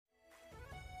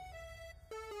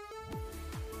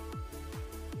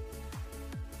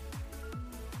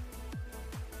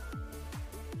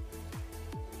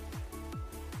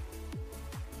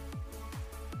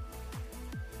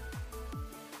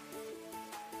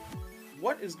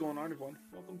What is going on, everyone?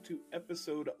 Welcome to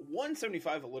episode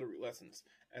 175 of Littleroot Lessons.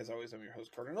 As always, I'm your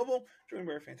host, Carter Noble, joined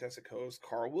by our fantastic co-host,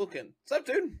 Carl Wilkin. What's up,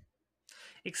 dude?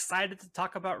 Excited to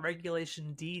talk about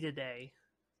Regulation D today.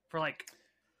 For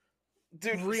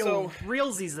Dude,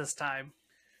 realsies this time.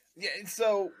 Yeah,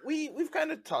 so we've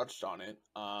kind of touched on it.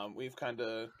 We've kind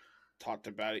of talked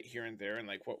about it here and there and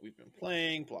like what we've been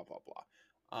playing, blah, blah,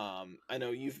 blah. I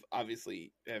know you've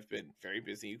obviously have been very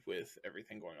busy with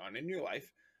everything going on in your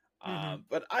life.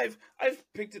 But I've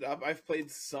picked it up. I've played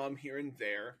some here and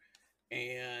there,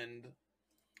 and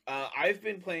I've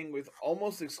been playing with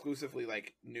almost exclusively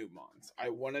like new mons. I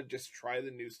want to just try the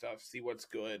new stuff, see what's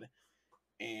good,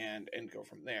 and go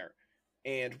from there.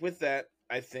 And with that,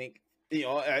 I think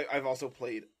I've also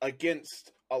played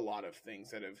against a lot of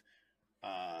things that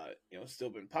have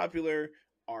still been popular,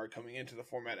 are coming into the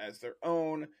format as their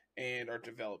own, and are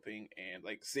developing and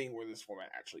like seeing where this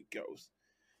format actually goes.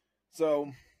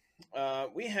 So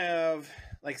we have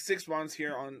like 6 mons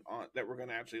here on that we're going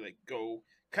to actually like go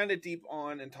kind of deep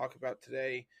on and talk about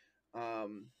today.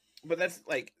 But that's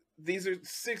like, these are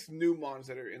 6 new mons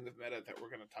that are in the meta that we're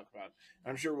going to talk about.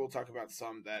 I'm sure we'll talk about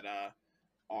some that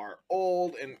are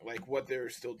old and like what they're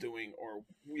still doing, or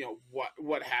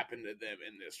what happened to them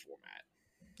in this format.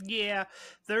 Yeah,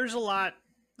 there's a lot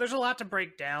to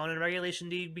break down in Regulation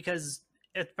D, because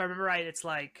if I remember right, it's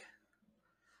like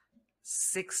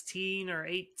 16 or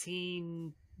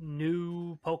 18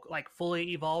 new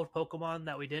fully evolved Pokemon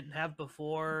that we didn't have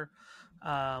before.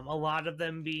 A lot of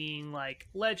them being like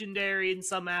legendary in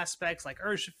some aspects, like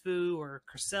Urshifu or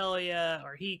Cresselia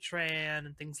or Heatran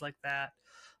and things like that.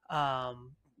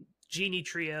 Genie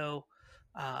Trio.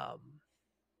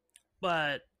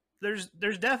 But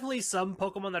there's definitely some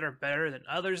Pokemon that are better than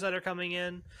others that are coming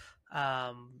in.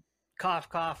 Cough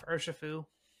Cough Urshifu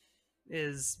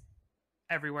is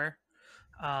everywhere.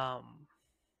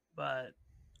 But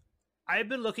I've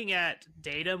been looking at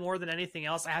data more than anything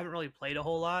else. I haven't really played a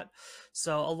whole lot.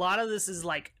 So a lot of this is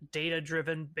like data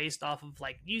driven based off of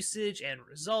like usage and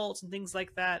results and things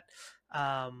like that.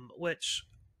 Which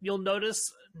you'll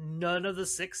notice none of the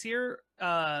 6 here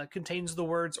contains the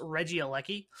words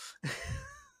Regieleki.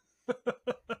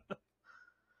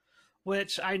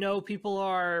 Which I know people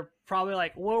are probably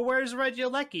like, well, where's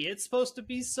Regieleki? It's supposed to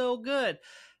be so good.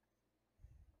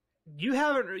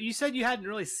 You said you hadn't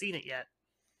really seen it yet.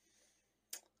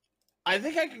 I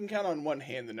think I can count on one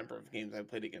hand the number of games I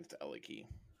played against Eleki.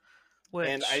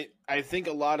 And I think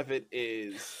a lot of it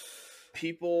is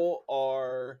people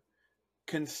are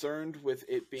concerned with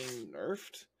it being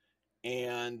nerfed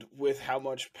and with how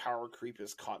much power creep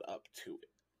is caught up to it.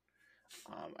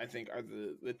 I think are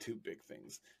the 2 big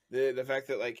things. The fact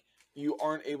that like you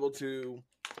aren't able to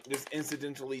just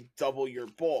incidentally double your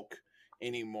bulk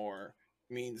anymore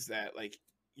means that like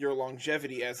your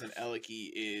longevity as an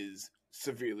Eleki is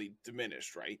severely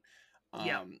diminished, right?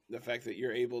 The fact that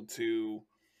you're able to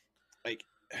like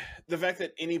the fact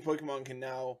that any Pokemon can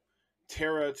now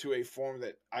Terra to a form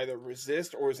that either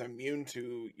resists or is immune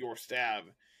to your stab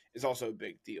is also a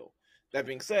big deal. That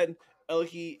being said,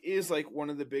 Eleki is like one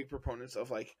of the big proponents of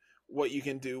like what you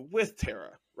can do with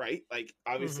Terra, right? Like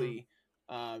obviously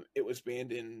it was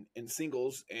banned in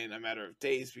singles in a matter of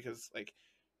days because like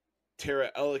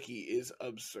Terra Eleki is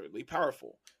absurdly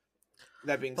powerful.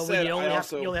 That being said, you only have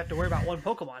to worry about one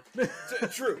Pokemon.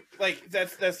 True. Like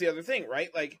that's the other thing, right?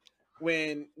 Like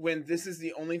when this is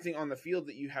the only thing on the field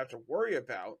that you have to worry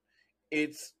about,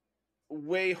 it's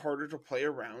way harder to play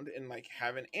around and like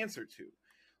have an answer to.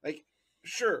 Like,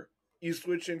 sure, you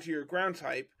switch into your ground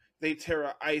type, they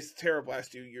Terra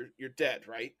Blast you, you're dead,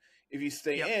 right? If you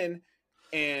stay in,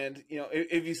 and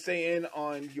if you stay in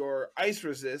on your ice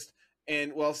resist,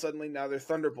 and well, suddenly now they're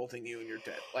thunderbolting you and you're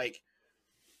dead. Like,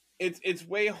 it's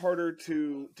way harder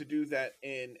to do that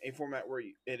in a format where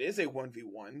it is a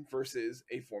 1v1 versus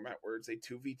a format where it's a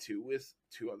 2v2 with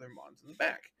 2 other mons in the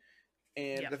back.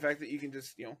 And the fact that you can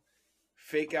just,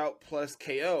 fake out plus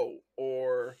KO,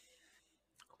 or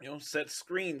set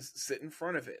screens, sit in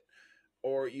front of it,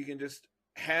 or you can just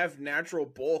have natural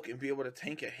bulk and be able to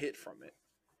tank a hit from it.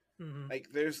 Like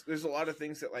there's a lot of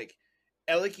things that like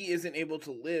Eleki isn't able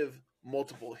to live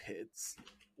multiple hits,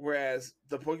 whereas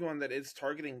the Pokemon that it's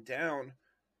targeting down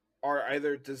are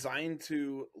either designed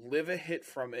to live a hit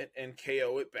from it and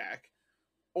KO it back,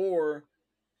 or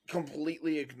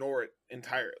completely ignore it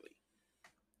entirely,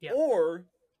 or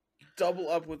double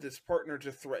up with its partner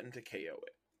to threaten to KO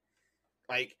it.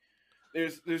 Like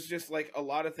there's just like a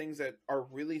lot of things that are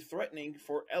really threatening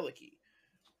for Eleki.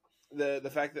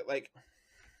 The fact that like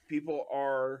people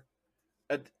are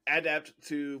adapt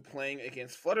to playing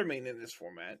against Fluttermane in this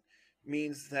format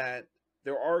means that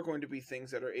there are going to be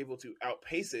things that are able to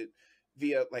outpace it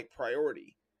via like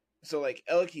priority. So like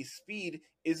Eleki's speed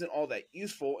isn't all that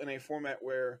useful in a format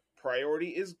where priority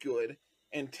is good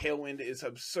and Tailwind is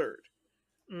absurd.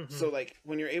 Mm-hmm. So like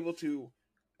when you're able to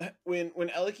when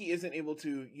Eleki isn't able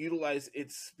to utilize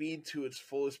its speed to its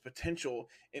fullest potential,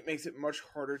 it makes it much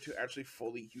harder to actually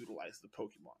fully utilize the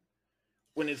Pokemon.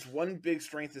 When its one big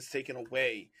strength is taken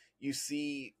away, you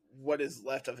see what is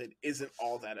left of it isn't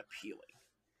all that appealing.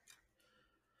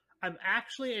 I'm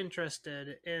actually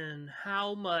interested in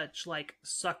how much like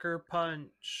Sucker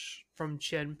Punch from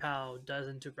Chien-Pao does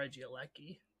into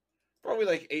Regieleki. Probably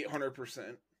like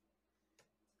 800%.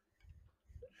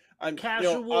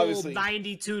 Casual obviously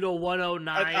 92 to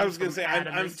 109. I was gonna say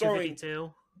I'm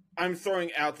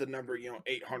throwing out the number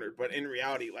 800, but in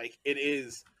reality, like it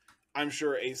is, I'm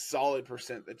sure a solid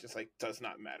percent that just like does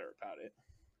not matter about it.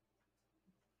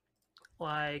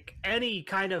 Like any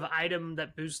kind of item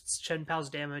that boosts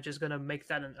Chien-Pao's damage is gonna make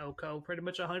that an Oko pretty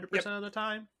much 100% of the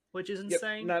time, which is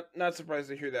insane. Not surprised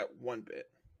to hear that one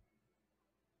bit.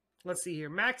 Let's see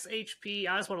here, max HP.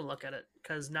 I just want to look at it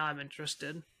because now I'm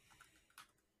interested.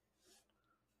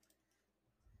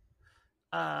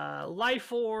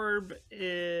 Life Orb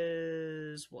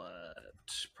is what?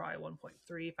 Probably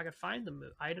 1.3. If I could find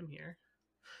the item here.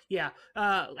 Yeah.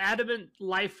 Adamant,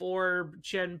 Life Orb,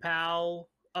 Chien-Pao,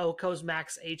 Oko's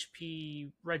max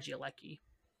HP, Regieleki.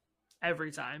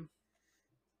 Every time.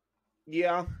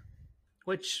 Yeah.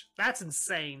 Which, that's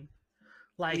insane.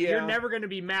 Like, you're never going to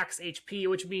be max HP,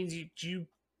 which means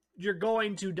you're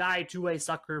going to die to a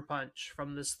Sucker Punch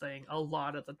from this thing a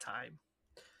lot of the time.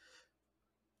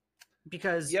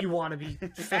 Because you want to be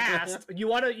fast. you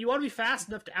want to be fast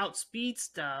enough to outspeed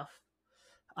stuff,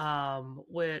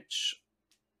 which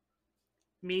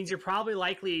means you're probably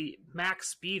likely max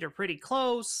speed or pretty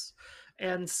close,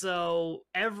 and so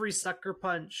every Sucker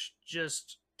Punch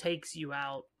just takes you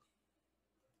out.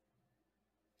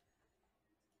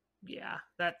 Yeah,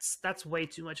 that's way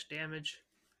too much damage.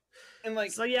 And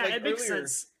like, so yeah, it makes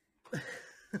sense.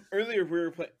 Earlier we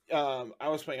were playing. I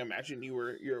was playing a match and you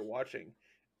were watching.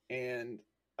 And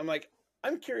I'm like,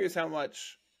 I'm curious how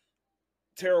much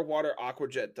Terra Water Aqua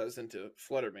Jet does into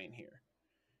Fluttermane here.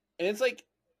 And it's like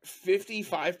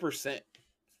 55%.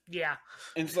 Yeah.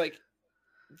 And it's like,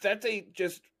 that's a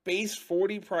just base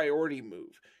 40 priority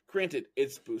move. Granted,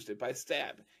 it's boosted by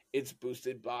Stab. It's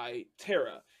boosted by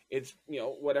Terra. It's,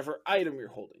 whatever item you're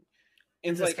holding.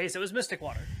 In this case, it was Mystic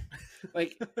Water.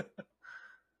 Like,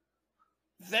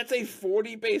 that's a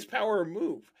 40 base power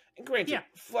move. And granted,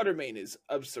 Fluttermane is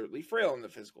absurdly frail on the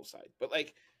physical side, but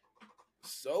like,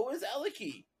 so is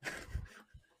Eleki.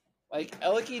 Like,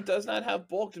 Eleki does not have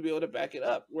bulk to be able to back it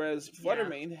up, whereas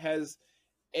Fluttermane has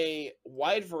a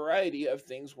wide variety of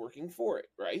things working for it,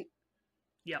 right?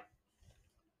 Yep.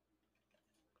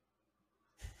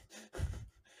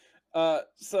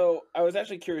 So I was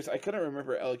actually curious. I couldn't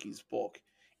remember Eleki's bulk.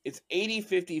 It's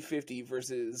 80-50-50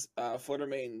 versus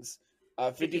Fluttermane's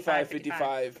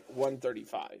 55-55,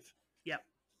 135. Yep.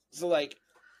 So, like,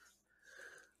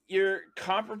 you're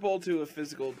comparable to a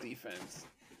physical defense,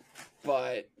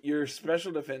 but your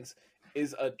special defense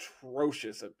is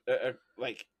atrocious,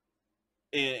 like,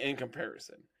 in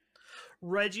comparison.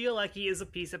 Regieleki is a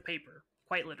piece of paper,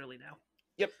 quite literally now.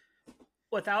 Yep.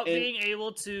 Without being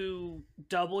able to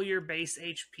double your base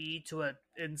HP to an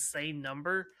insane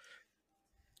number,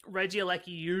 Regieleki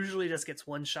usually just gets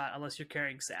one shot unless you're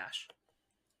carrying Sash.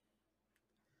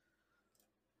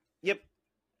 Yep.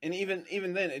 And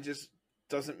even then, it just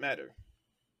doesn't matter.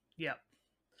 Yep.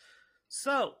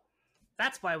 So,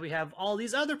 that's why we have all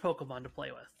these other Pokemon to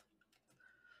play with.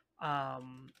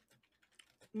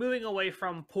 Moving away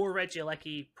from poor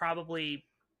Regieleki,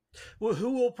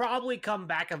 who will probably come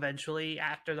back eventually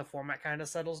after the format kind of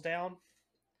settles down.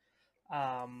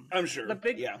 I'm sure.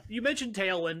 You mentioned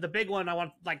Tailwind. The big one I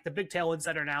want, like the big Tailwind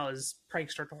setter now, is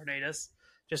Prankster Tornadus,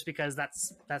 just because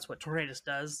that's what Tornadus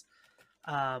does.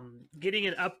 Getting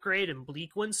an upgrade in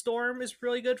Bleak Windstorm is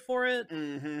really good for it.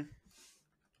 Mm-hmm.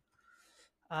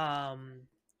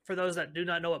 For those that do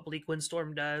not know what Bleak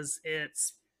Windstorm does,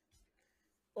 it's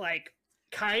like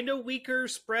kind of weaker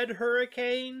spread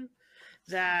Hurricane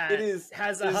that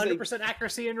has 100%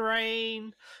 accuracy in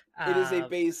rain. It is a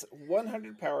base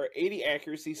 100 power, 80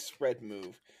 accuracy spread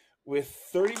move with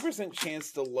 30%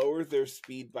 chance to lower their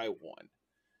speed by 1.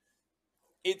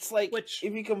 It's like if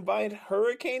you combine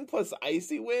Hurricane plus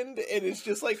Icy Wind, and it's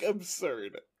just like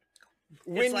absurd.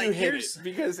 When you hit it,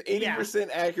 because 80%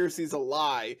 accuracy is a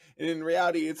lie, and in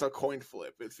reality, it's a coin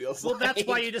flip. It feels like. Well, that's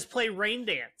why you just play Rain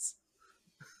Dance.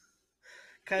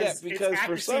 Because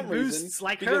for some reason,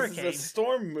 like because Hurricane. it's a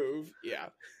storm move. Yeah.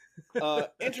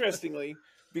 Interestingly,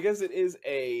 because it is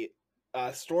a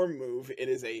storm move, it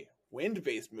is a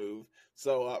wind-based move.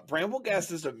 So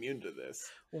Brambleghast is immune to this.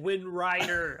 Wind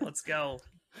Rider, let's go.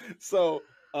 So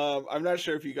I'm not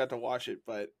sure if you got to watch it,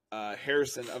 but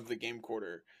Harrison of the Game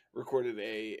Quarter recorded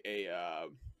a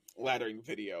laddering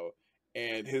video,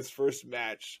 and his first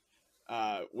match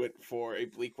went for a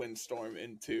Bleak Wind Storm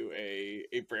into a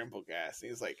Brambleghast. And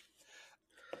he's like,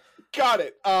 got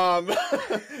it.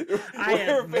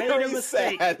 We're very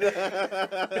sad.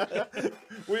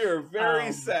 We are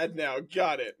very sad now.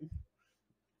 Got it.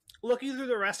 Looking through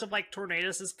the rest of like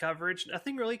Tornadus' coverage,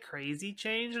 nothing really crazy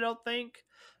changed, I don't think.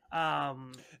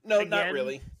 No, again, not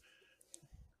really.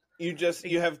 You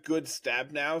have good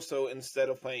stab now, so instead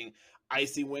of playing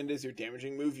Icy Wind as your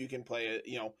damaging move, you can play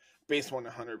a base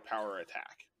 100 power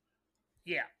attack.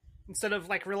 Yeah. Instead of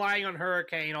like relying on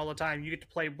Hurricane all the time, you get to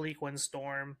play Bleak Wind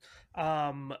Storm.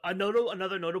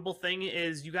 Another notable thing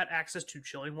is you got access to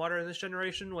Chilling Water in this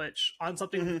generation, which on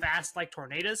something fast like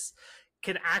Tornadus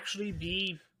can actually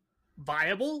be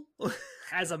viable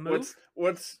as a move.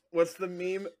 What's the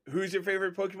meme? Who's your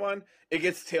favorite Pokemon? It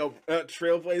gets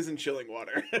Trailblaze and Chilling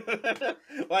Water.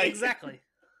 Like, exactly.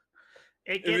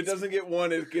 If it doesn't get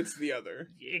one, it gets the other.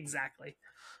 Exactly.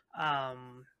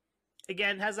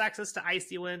 Again, has access to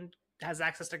Icy Wind, has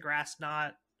access to Grass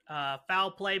Knot.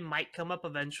 Foul Play might come up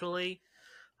eventually.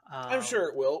 I'm sure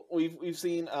it will. We've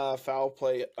seen Foul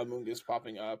Play Amoonguss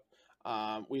popping up.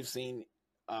 We've seen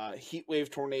Heat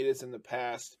Wave Tornadus in the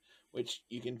past, which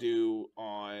you can do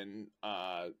on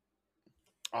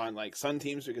like Sun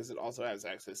teams because it also has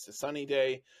access to Sunny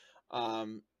Day.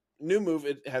 New move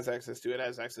it has access to. It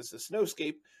has access to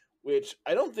Snowscape, which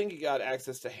I don't think it got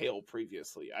access to Hail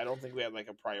previously. I don't think we had like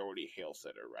a priority Hail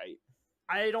setter, right?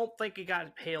 I don't think it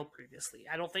got Hail previously.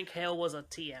 I don't think Hail was a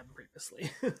TM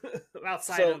previously.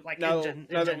 Outside of like now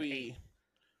that we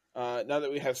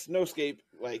have Snowscape,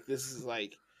 like this is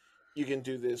like you can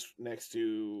do this next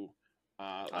to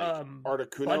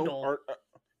Articuno. Bundle.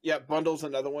 Bundle's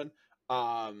another one.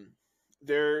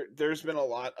 There's been a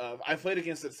lot of I've played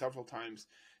against it several times.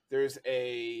 There's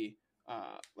a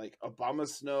like Obama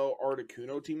Snow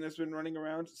Articuno team that's been running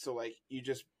around. So like you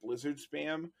just Blizzard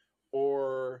spam,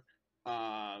 or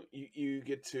you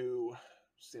get to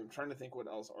see. I'm trying to think what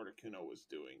else Articuno was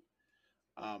doing.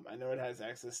 I know it has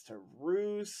access to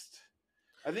Roost.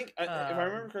 I think if I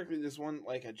remember correctly, this one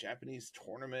like a Japanese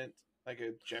tournament, like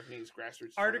a Japanese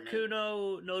grassroots Articuno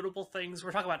tournament. Notable things.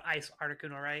 We're talking about Ice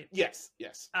Articuno, right? Yes.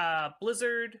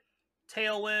 Blizzard,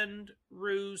 Tailwind,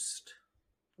 Roost.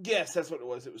 Yes, that's what it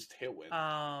was. It was Tailwind.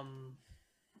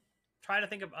 Trying to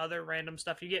think of other random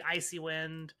stuff. You get Icy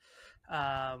Wind.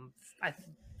 I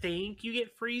think you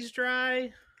get Freeze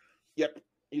Dry. Yep,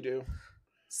 you do.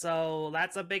 So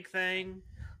that's a big thing.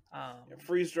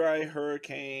 Freeze Dry,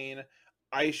 Hurricane,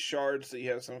 Ice Shard, so you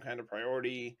have some kind of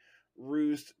priority.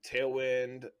 Roost,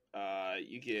 Tailwind.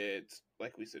 You get,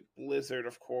 like we said, Blizzard,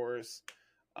 of course.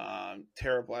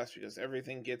 Terra Blast because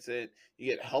everything gets it. You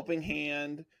get Helping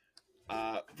Hand.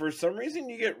 For some reason,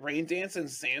 you get Rain Dance and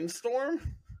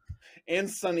Sandstorm and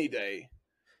Sunny Day.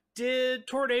 Did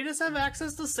Tornadus have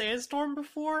access to Sandstorm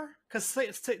before? Because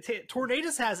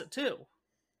Tornadus has it too.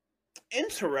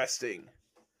 Interesting.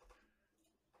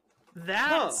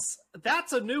 That's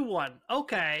a new one.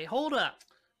 Okay, hold up.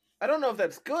 I don't know if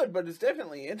that's good, but it's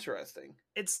definitely interesting.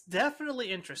 It's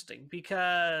definitely interesting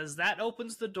because that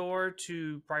opens the door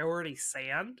to priority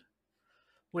Sand,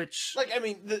 which... Like, I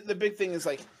mean, the big thing is,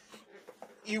 like,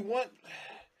 you want...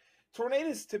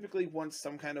 Tornadus typically wants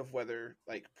some kind of weather,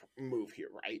 like, move here,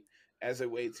 right? As a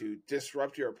way to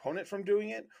disrupt your opponent from doing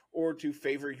it or to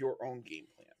favor your own game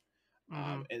plan.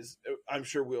 As I'm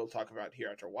sure we'll talk about here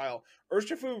after a while.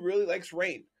 Urshifu really likes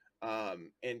rain.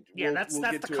 And that's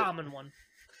the common one.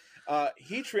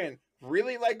 Heatran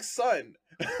really likes sun.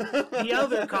 The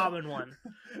other common one.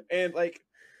 And like,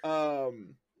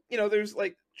 there's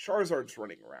like Charizard's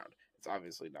running around. It's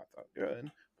obviously not that good,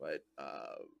 but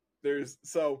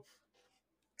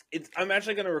I'm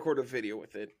actually going to record a video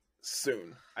with it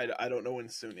soon. I don't know when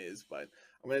soon is, but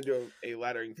I'm going to do a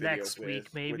laddering video next week,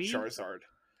 maybe, with Charizard.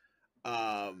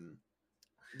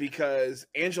 Because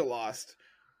Angelost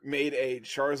made a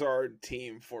Charizard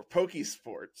team for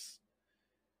Pokesports.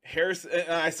 Harrison,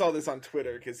 I saw this on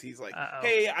Twitter because he's like,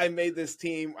 "Hey, I made this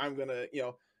team. I'm gonna,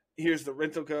 here's the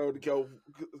rental code.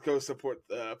 Go support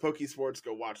the Pokesports.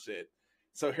 Go watch it."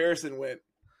 So Harrison went,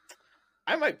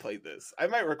 "I might play this. I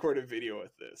might record a video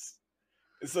with this."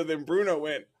 And so then Bruno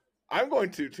went, "I'm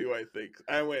going to too. I think."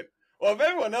 I went, Well, if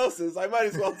everyone else is, I might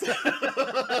as well.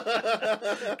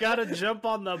 Gotta jump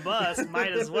on the bus.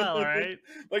 Might as well, right?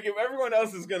 Like, if everyone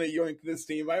else is going to yoink this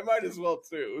team, I might as well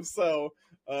too. So,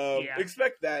 Yeah.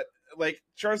 expect that. Like,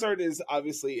 Charizard is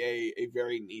obviously a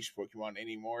very niche Pokemon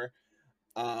anymore.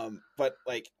 But,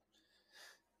 like,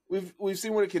 we've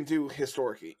seen what it can do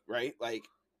historically, right? Like,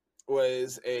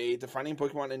 was a defining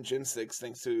Pokemon in Gen 6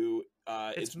 thanks to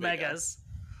It's Megas.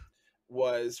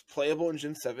 Was playable in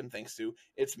Gen 7 thanks to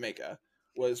its Mega.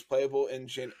 Was playable in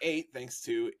Gen 8 thanks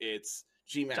to its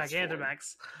Gmax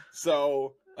Gigantamax.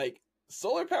 So, like,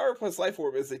 Solar Power plus Life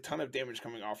Orb is a ton of damage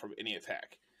coming off from any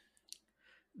attack.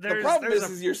 The problem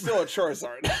is you're still a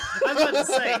Charizard. I was about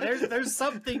to say, there's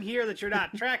something here that you're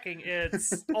not tracking.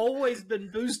 It's always been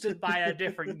boosted by a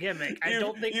different gimmick. I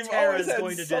don't think Terra is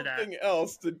going to do that. Something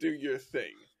else to do your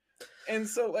thing. And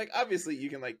so, like, obviously you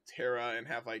can, like, Terra and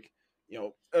have, like, you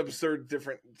know, absurd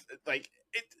different, like,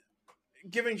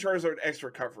 giving Charizard extra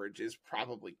coverage is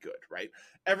probably good, right?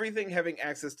 Everything having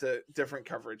access to different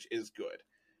coverage is good.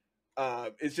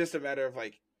 It's just a matter of,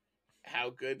 like,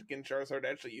 how good can Charizard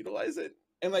actually utilize it?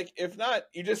 And, like, if not,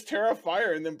 you just Terra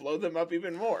Fire and then blow them up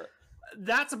even more.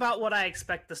 That's about what I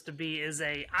expect this to be,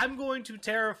 I'm going to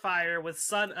Terra Fire with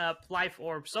Sun Up, Life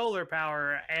Orb, Solar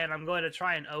Power, and I'm going to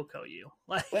try and OHKO you.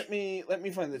 Like, let me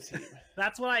find the team.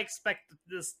 That's what I expect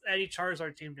any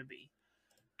Charizard team to be.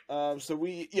 So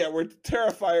we're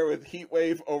Terra Fire with Heat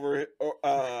Wave, Overheat,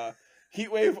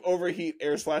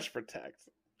 Air Slash, Protect.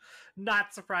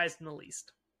 Not surprised in the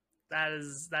least. That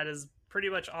is pretty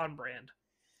much on brand.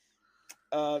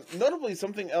 Notably,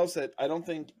 something else that I don't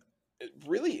think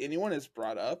really anyone has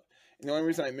brought up, and the only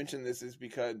reason I mention this is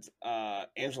because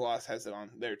Angelos has it on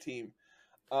their team.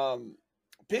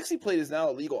 Pixie Plate is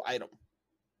now a legal item.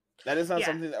 That is not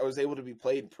something that was able to be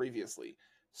played previously.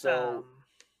 So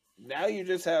now you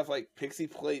just have, like, Pixie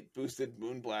Plate boosted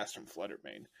Moonblast from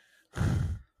Fluttermane.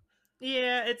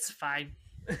 Yeah, it's fine.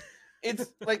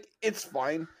 It's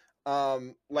fine.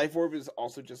 Life Orb is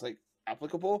also just, like,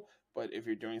 applicable. But if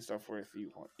you're doing stuff where if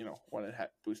you want to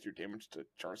boost your damage to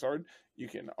Charizard, you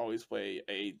can always play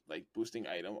a, like, boosting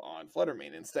item on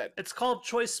Fluttermane instead. It's called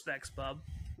choice specs, bub.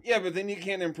 Yeah, but then you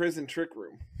can't imprison Trick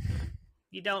Room.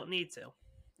 You don't need to.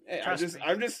 Hey,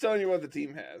 I'm just telling you what the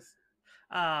team has.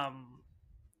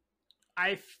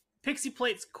 Pixie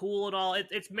Plate's cool and all.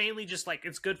 It's mainly just, like,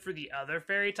 it's good for the other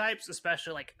fairy types,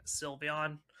 especially, like,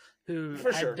 Sylveon, who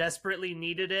desperately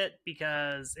needed it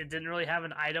because it didn't really have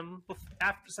an item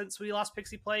since we lost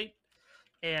Pixie Plate,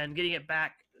 and getting it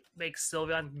back makes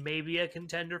Sylveon maybe a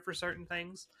contender for certain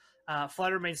things.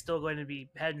 Fluttermane's still going to be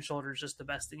head and shoulders just the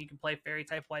best thing you can play fairy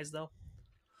type wise, though.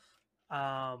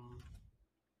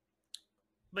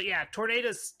 But yeah,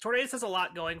 Tornadus has a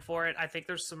lot going for it. I think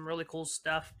there's some really cool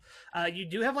stuff. You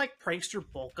do have, like, Prankster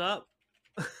Bulk Up,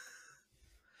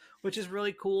 which is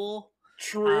really cool.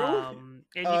 True.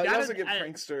 And you also get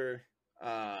Prankster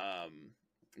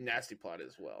Nasty Plot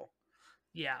as well.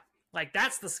 Yeah. Like,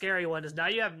 that's the scary one, is now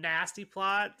you have Nasty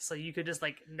Plot, so you could just,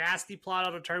 like, Nasty Plot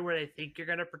on a turn where they think you're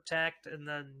going to protect, and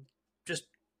then just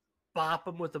bop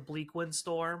them with a Bleak Wind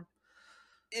Storm.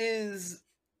 Is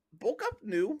Bulk Up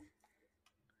new?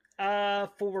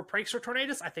 For Prankster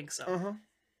Tornadus, I think so. Uh-huh.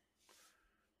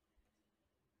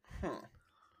 Huh.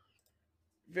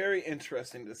 Very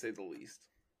interesting, to say the least.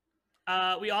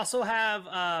 We also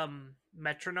have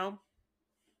Metronome.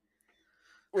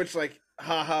 Which, like,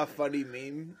 haha, funny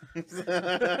meme.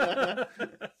 But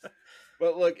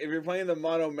look, if you're playing the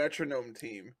Mono Metronome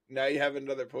team, now you have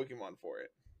another Pokemon for it.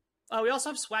 We also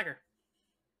have Swagger.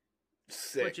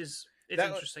 Sick. Which is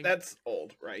interesting. That's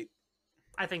old, right?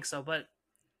 I think so, but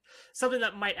something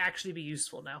that might actually be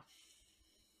useful now.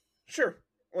 Sure.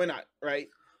 Why not, right?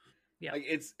 Yeah.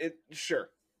 Like, sure.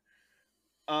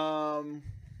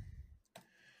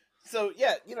 So,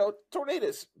 yeah,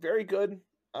 Tornadus, very good.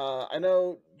 I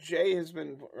know Jay has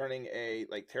been running a,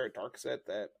 like, Terra Dark set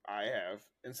that I have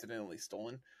incidentally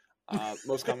stolen.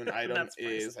 Most common item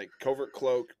is, like, Covert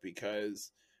Cloak,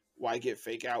 because why get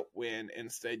Fake Out when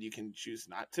instead you can choose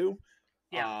not to?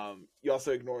 Yeah. You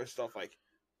also ignore stuff like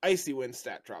Icy Wind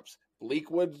stat drops, Bleak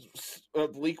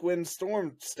Wind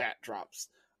Storm stat drops,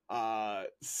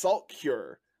 Salt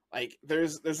Cure. Like,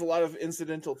 there's a lot of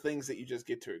incidental things that you just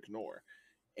get to ignore.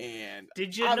 And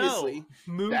did you obviously, know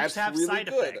moves have really side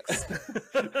effects?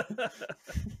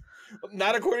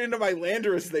 Not according to my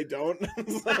Landorus, they don't.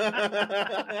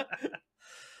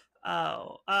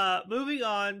 Moving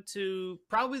on to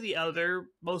probably the other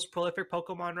most prolific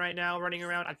Pokemon right now running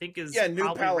around, I think is New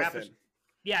Palafin.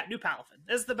 New Palafin.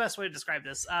 This is the best way to describe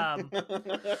this.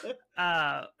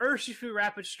 Urshifu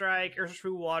Rapid Strike,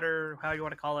 Urshifu Water, how you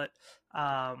want to call it.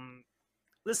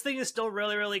 this thing is still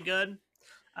really, really good.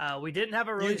 We didn't have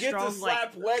a really strong, to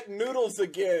slap wet noodles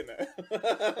again.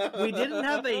 we didn't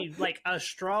have a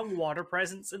strong water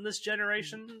presence in this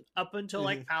generation up until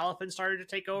like Palafin started to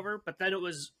take over, but then it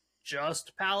was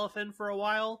just Palafin for a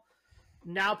while.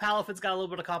 Now Palafin's got a little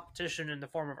bit of competition in the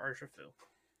form of Urshifu.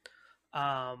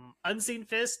 Unseen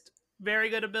Fist, very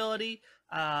good ability.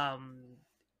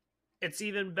 It's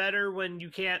even better when you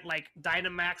can't like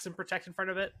Dynamax and protect in front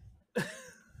of it.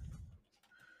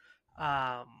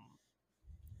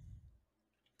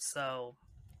 So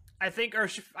I think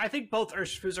both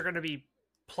Urshifus are going to be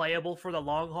playable for the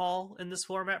long haul in this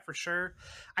format for sure.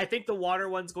 I think the water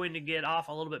one's going to get off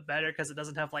a little bit better because it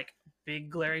doesn't have like big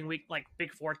glaring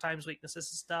big 4 times weaknesses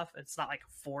and stuff. It's not like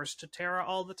forced to Terra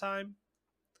all the time.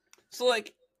 So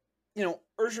like,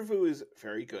 Urshifu is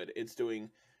very good. It's doing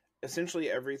essentially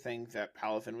everything that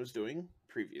Palafin was doing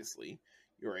previously.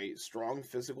 You're a strong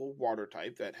physical water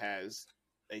type that has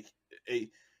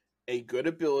a good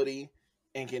ability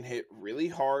and can hit really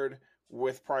hard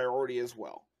with priority as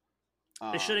well.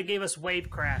 They should have gave us Wave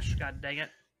Crash. God dang it!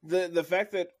 The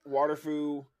fact that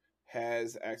Waterfu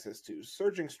has access to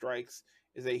Surging Strikes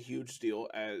is a huge deal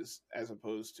as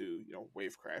opposed to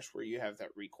Wave Crash, where you have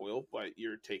that recoil, but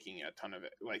you're taking a ton of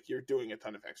it, like you're doing a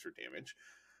ton of extra damage.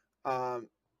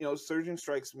 Surging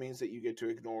Strikes means that you get to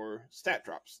ignore stat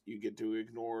drops. You get to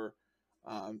ignore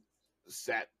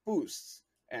stat boosts,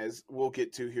 as we'll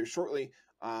get to here shortly.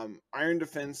 Iron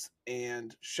Defense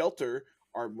and Shelter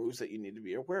are moves that you need to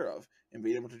be aware of, and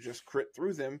being able to just crit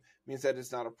through them means that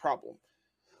it's not a problem.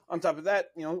 On top of that,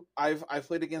 I've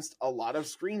played against a lot of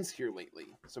screens here lately,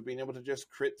 so being able to just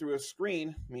crit through a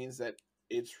screen means that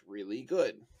it's really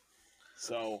good.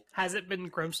 So has it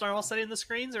been Grimmsnarl setting the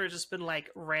screens, or has it just been like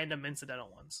random incidental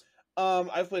ones?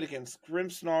 I've played against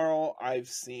Grimmsnarl. I've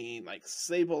seen like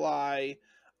Sableye.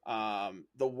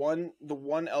 The one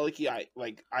Eliki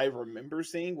I remember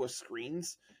seeing was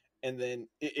screens, and then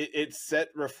it set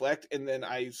reflect, and then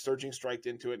I Surging Striked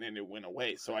into it and it went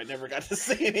away. So I never got to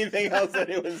see anything else that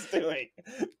it was doing.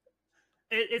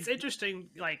 It's interesting,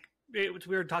 we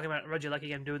were talking about Regieleki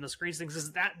again doing the screens things,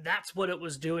 is that's what it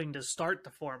was doing to start the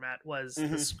format, was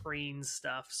the screen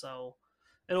stuff. So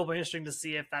it'll be interesting to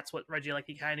see if that's what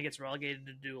Regieleki kind of gets relegated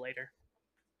to do later.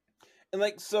 And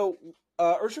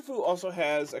Urshifu also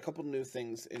has a couple new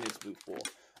things in its move pool.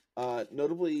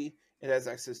 Notably, it has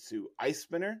access to Ice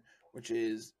Spinner, which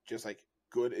is just like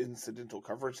good incidental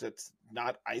coverage that's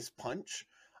not Ice Punch.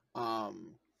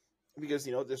 Because,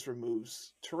 this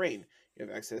removes terrain. You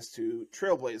have access to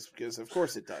Trailblaze, because of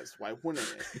course it does. Why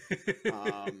wouldn't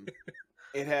it?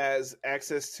 It has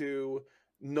access to,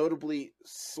 notably,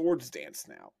 Swords Dance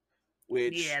now.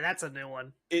 Which, yeah, that's a new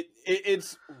one.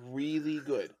 It's really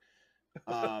good.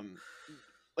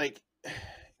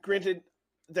 Granted,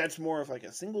 that's more of like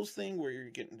a singles thing where you're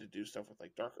getting to do stuff with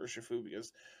like Dark Urshifu,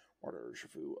 because Water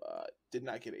Urshifu did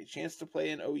not get a chance to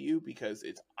play in OU because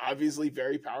it's obviously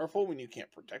very powerful when you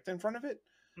can't protect in front of it.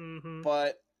 Mm-hmm.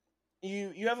 But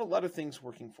you have a lot of things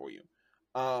working for you.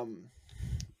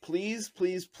 Please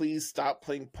stop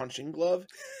playing Punching Glove.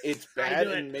 It's bad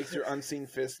and makes your Unseen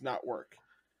Fist not work.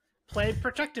 Play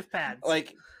Protective Pads.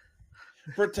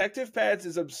 Protective Pads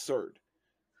is absurd.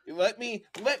 Let me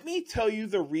tell you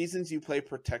the reasons you play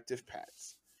Protective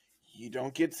Pads. You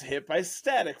don't get hit by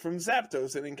static from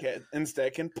Zapdos and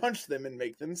instead can punch them and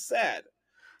make them sad.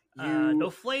 No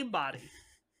Flame Body.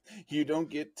 You don't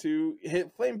get to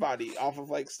hit Flame Body off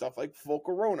of stuff like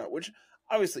Volcarona, which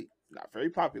obviously not very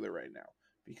popular right now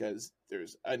because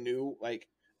there's a new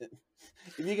if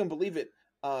you can believe it,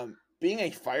 being a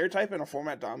fire type in a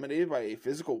format dominated by a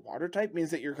physical water type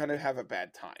means that you're going to have a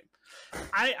bad time.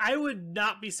 I would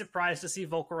not be surprised to see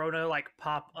Volcarona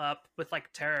pop up with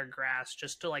Terra Grass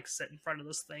just to sit in front of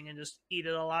this thing and just eat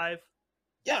it alive.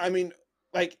 Yeah, I mean,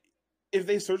 if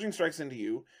they Surging Strikes into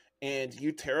you and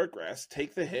you Terra Grass,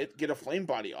 take the hit, get a Flame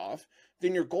Body off,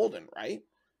 then you're golden, right?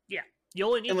 Yeah, you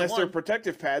only need unless they're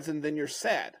Protective Pads, and then you're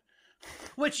sad.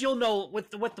 Which you'll know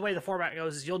with the way the format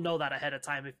goes is you'll know that ahead of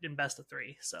time in best of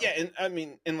 3. So yeah, and I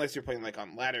mean unless you're playing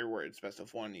on ladder where it's best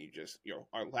of 1, you just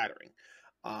are laddering.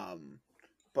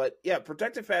 But yeah,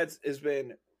 Protective Pads has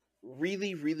been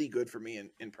really, really good for me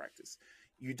in practice.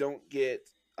 You don't get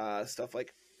stuff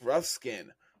like Rough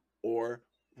Skin or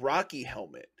Rocky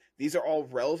Helmet. These are all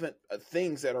relevant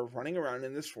things that are running around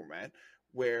in this format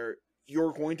where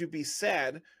you're going to be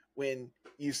sad when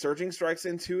you Surging Strikes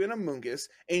into an Amoonguss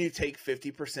and you take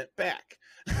 50% back.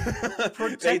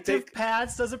 Protective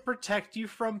Pads doesn't protect you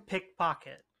from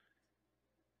Pickpocket.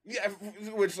 Yeah,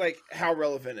 which how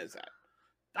relevant is that?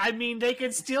 I mean, they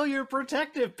can steal your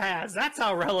Protective Pads. That's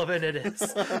how relevant it is.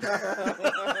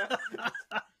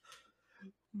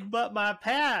 But my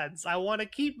pads. I want to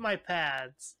keep my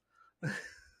pads.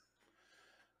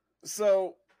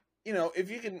 So, if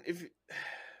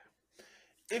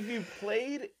you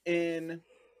played in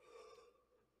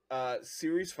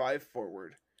Series 5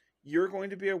 forward, you're going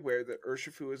to be aware that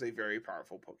Urshifu is a very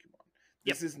powerful Pokemon.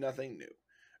 This is nothing new.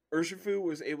 Urshifu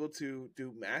was able to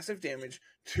do massive damage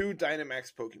to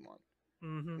Dynamax Pokemon.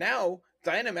 Mm-hmm. Now,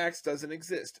 Dynamax doesn't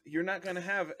exist. You're not going to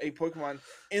have a Pokemon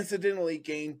incidentally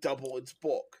gain double its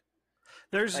bulk.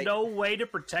 There's no way to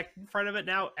protect in front of it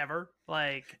now, ever.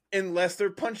 Unless they're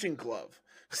Punching Glove.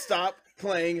 Stop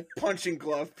playing Punching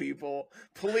Glove, people.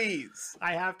 Please.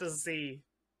 I have to see.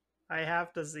 I'm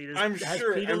Has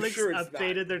sure Pedalix it's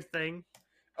updated not. their thing?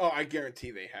 Oh, I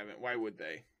guarantee they haven't. Why would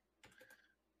they?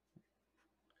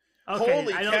 Okay,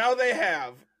 Holy cow, they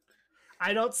have.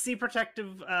 I don't see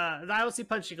protective. I don't see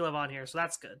Punching Glove on here, so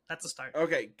that's good. That's a start.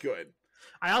 Okay, good.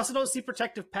 I also don't see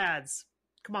protective pads.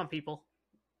 Come on, people.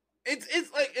 It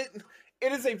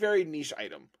is a very niche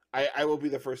item. I will be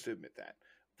the first to admit that.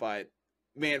 But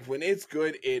man, when it's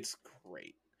good, it's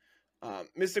great.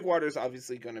 Mystic Water is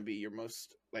obviously going to be your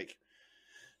most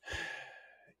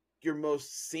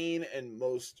seen and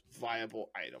most viable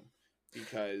item,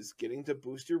 because getting to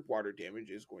boost your water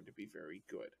damage is going to be very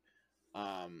good.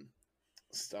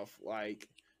 Stuff like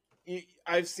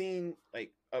I've seen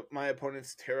my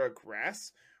opponent's Terra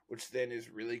Grass, which then is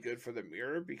really good for the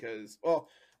mirror because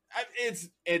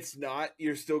it's not.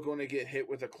 You're still going to get hit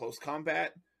with a close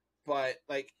combat, but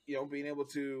being able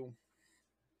to.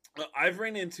 I've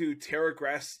ran into Terra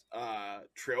Grass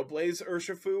Trailblaze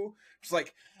Urshifu. It's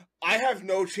I have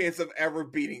no chance of ever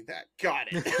beating that. Got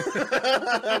it.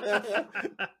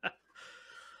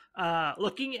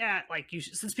 Looking at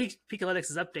since Pikalytics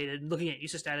is updated and looking at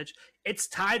usage status, it's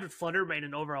tied with Fluttermane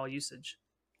in overall usage.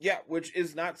 Yeah, which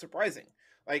is not surprising.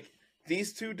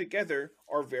 These two together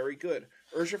are very good.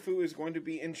 Urshifu is going to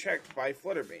be checked by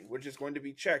Fluttermane, which is going to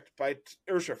be checked by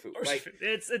Urshifu.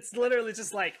 It's literally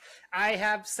just I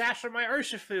have Sash on my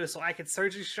Urshifu, so I can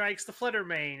Surging Strikes the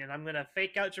Fluttermane, and I'm gonna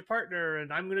fake out your partner,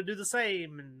 and I'm gonna do the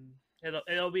same, and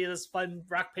it'll be this fun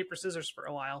rock paper scissors for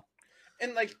a while.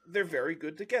 And they're very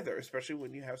good together, especially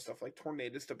when you have stuff like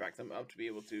Tornadus to back them up to be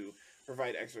able to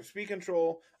provide extra speed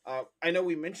control. I know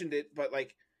we mentioned it, but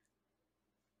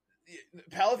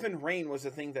Palafin Rain was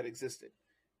a thing that existed.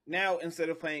 Now, instead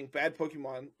of playing bad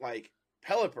Pokemon like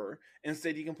Pelipper,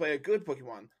 instead you can play a good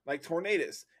Pokemon like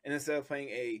Tornadus. And instead of playing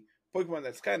a Pokemon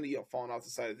that's kind of falling off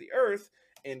the side of the earth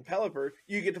in Pelipper,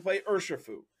 you get to play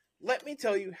Urshifu. Let me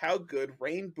tell you how good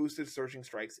rain-boosted Surging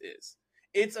Strikes is.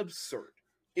 It's absurd.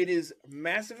 It is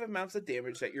massive amounts of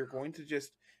damage that you're going to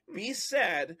just be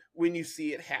sad when you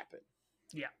see it happen.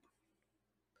 Yeah.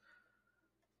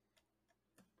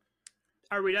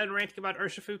 Are we done ranting about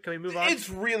Urshifu? Can we move on? It's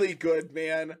really good,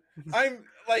 man. I'm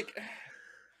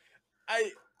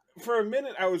for a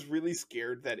minute I was really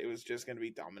scared that it was just going to be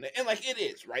dominant, and it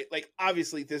is, right?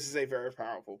 Obviously this is a very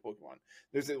powerful Pokemon.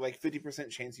 There's a 50%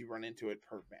 chance you run into it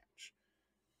per match,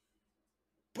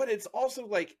 but it's also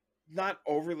not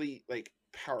overly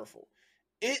powerful.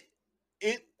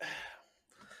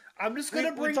 I'm just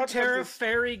gonna bring Terra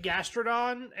Fairy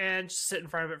Gastrodon and just sit in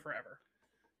front of it forever.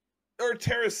 Or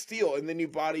Terra Steel, and then you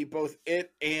body both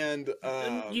it and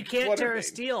you can't Terra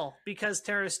Steel because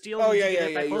Terra Steel. Oh yeah.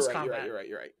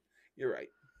 You're right.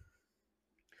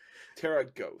 Terra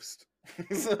Ghost.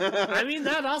 I mean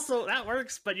that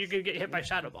works, but you could get hit by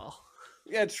Shadow Ball.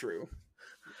 Yeah, true.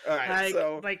 All right,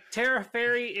 so Terra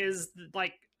Fairy is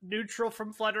neutral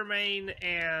from Fluttermane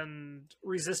and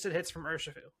resisted hits from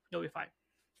Urshifu. You'll be fine.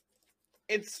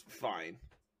 It's fine.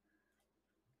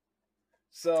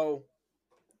 So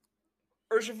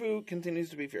Urshifu continues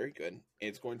to be very good.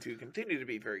 It's going to continue to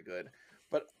be very good,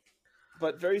 but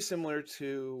very similar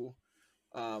to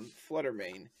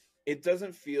Fluttermane, it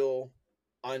doesn't feel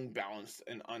unbalanced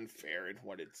and unfair in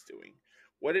what it's doing.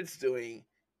 What it's doing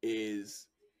is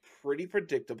pretty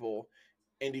predictable,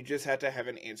 and you just have to have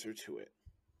an answer to it.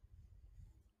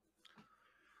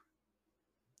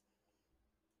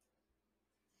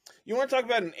 You want to talk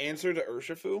about an answer to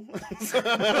Urshifu?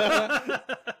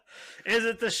 Is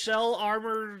it the shell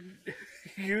armored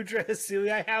Hydra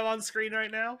Hisuian I have on screen right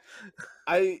now?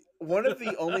 One of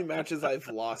the only matches I've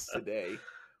lost today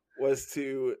was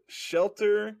to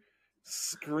Shelter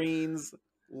Screens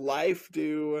Life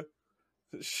Do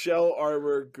Shell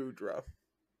Armor Gudra.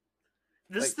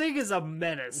 This thing is a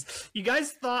menace. You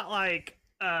guys thought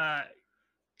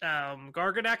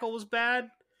Garganackle was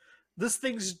bad? This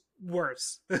thing's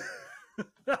worse.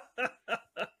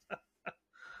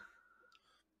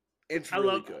 It's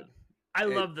really good. I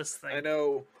love this thing. I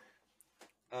know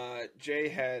Jay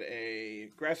had a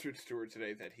grassroots tour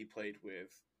today that he played with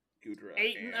Gudra.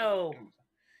 8-0.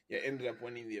 Yeah, ended up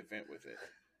winning the event with it.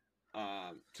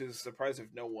 To the surprise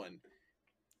of no one,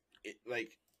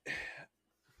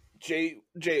 Jay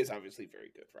is obviously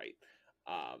very good, right?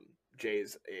 Jay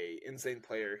is a insane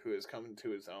player who has come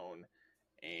to his own,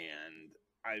 and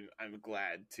I'm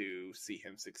glad to see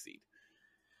him succeed.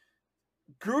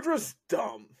 Gudra's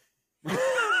dumb.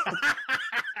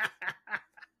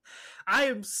 I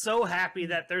am so happy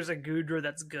that there's a Gudra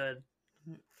that's good.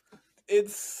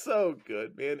 It's so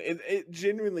good, man. It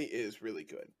genuinely is really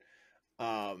good.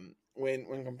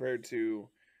 When compared to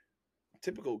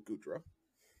typical Gudra,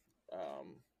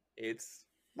 it's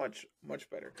much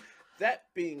better. That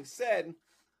being said,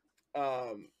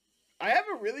 I have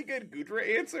a really good Gudra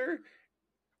answer.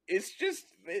 It's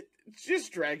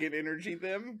just dragon energy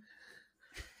them.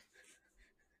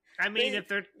 I mean,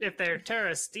 if they're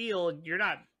Terra Steel, you're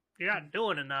not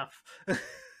doing enough.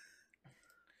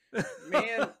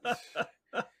 Man,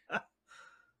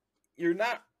 you're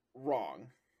not wrong.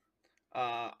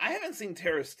 I haven't seen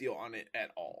Terra Steel on it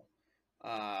at all.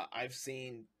 I've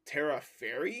seen Terra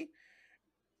Fairy,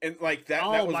 and like that.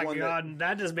 Oh that was my one god,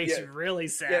 that just makes me really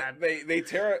sad. Yeah, they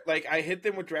Terra, like I hit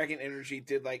them with Dragon Energy,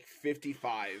 did like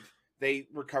 55. They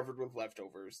recovered with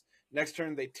leftovers. Next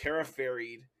turn they Terra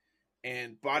Fairied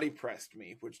and body pressed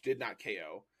me, which did not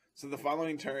KO. So the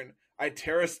following turn, I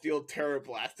Terra Steel, Terra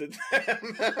Blasted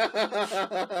them.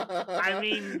 I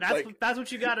mean, that's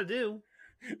what you got to do.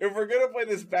 If we're gonna play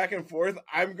this back and forth,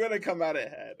 I'm gonna come out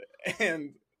ahead.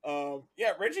 And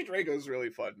yeah, Reggie Drago's really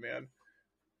fun, man.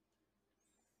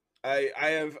 I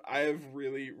have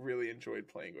really enjoyed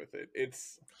playing with it.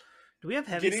 It's do we have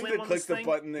heavy getting slam to on click this the thing?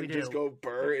 button and just go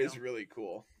burr is really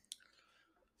cool.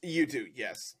 You do,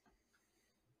 yes.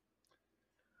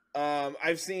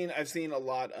 I've seen a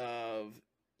lot of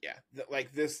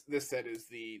like this set is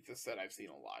the set I've seen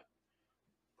a lot.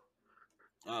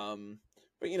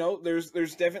 But you know,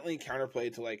 there's definitely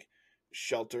counterplay to like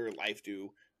Shelter, Life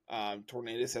Do.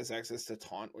 Tornadus has access to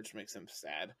Taunt, which makes him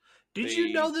sad. Did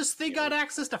you know this thing got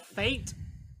access to Fate?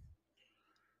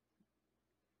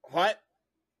 What?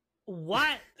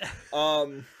 Where?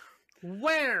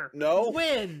 No.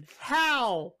 When?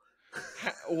 How?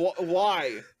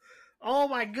 Why? Oh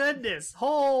my goodness!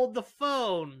 Hold the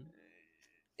phone.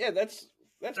 Yeah, that's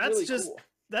really just cool.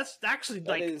 That's actually that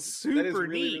like is, super that is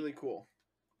really, neat. really cool.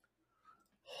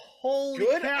 Holy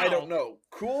good? cow. I don't know.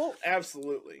 Cool?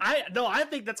 Absolutely. I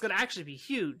think that's gonna actually be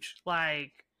huge.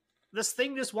 Like, this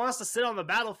thing just wants to sit on the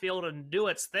battlefield and do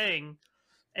its thing.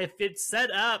 If it's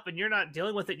set up and you're not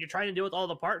dealing with it, you're trying to deal with all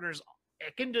the partners,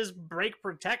 it can just break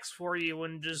protects for you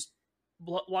and just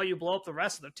while you blow up the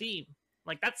rest of the team.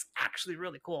 Like, that's actually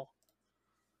really cool.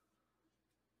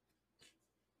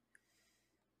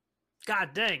 God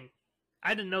dang.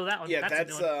 I didn't know that one. Yeah,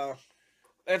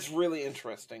 that's really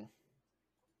interesting.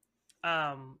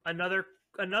 Another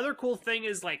cool thing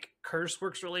is like Curse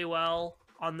works really well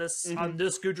on this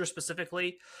Gudra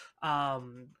specifically.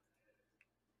 The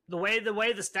way the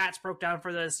stats broke down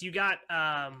for this, you got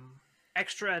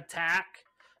extra attack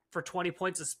for 20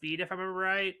 points of speed, if I remember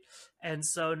right. And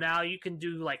so now you can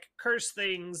do like curse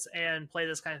things and play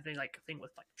this kind of thing, like a thing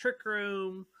with like Trick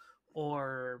Room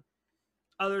or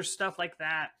other stuff like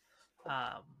that.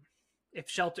 If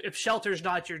Shelter's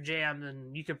not your jam,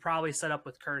 then you could probably set up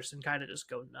with Curse and kind of just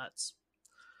go nuts.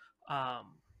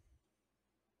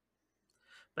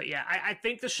 But yeah, I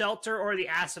think the Shelter or the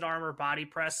Acid Armor body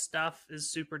press stuff is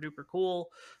super duper cool.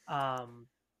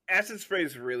 Acid Spray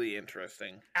is really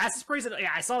interesting. Acid Spray,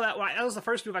 yeah, I saw that. That was the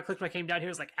first move I clicked when I came down here.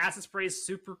 It was like, Acid Spray is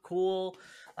super cool.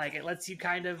 Like, it lets you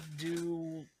kind of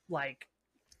do like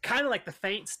the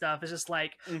feint stuff. It's just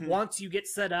like, once you get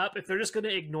set up, if they're just going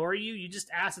to ignore you, you just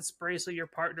Acid Spray so your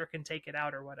partner can take it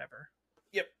out or whatever.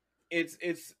 Yep.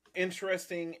 It's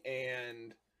interesting,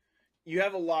 and you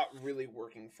have a lot really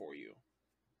working for you.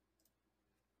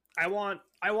 I want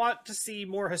to see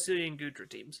more Hisuian Gudra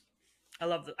teams. I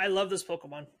love this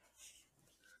Pokemon.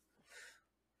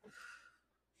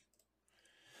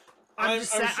 I'm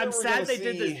sad they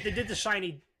did the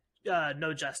shiny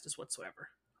no justice whatsoever,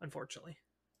 unfortunately.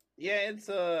 Yeah,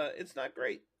 it's not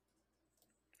great.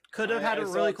 Could have had a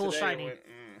really cool shiny.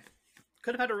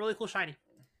 Could have had a really cool shiny.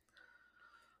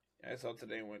 I saw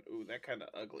today and went, ooh, that kind of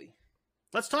ugly.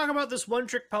 Let's talk about this one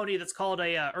trick pony that's called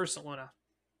a Ursaluna.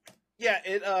 Yeah,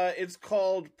 it's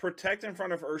called Protect in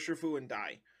front of Urshifu and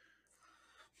die.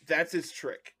 That's its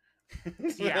trick.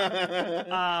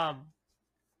 Yeah.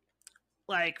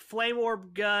 Like Flame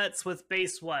Orb Guts with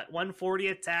base 140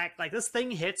 attack. Like, this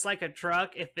thing hits like a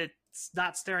truck if it's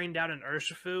not staring down an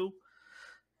Urshifu.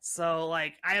 So,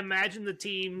 like, I imagine the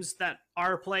teams that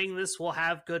are playing this will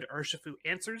have good Urshifu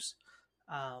answers,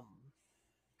 um,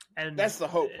 and That's the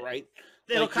hope, right?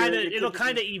 it'll Like kind of you're it'll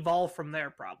kind typically of evolve from there,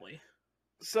 probably.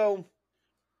 so.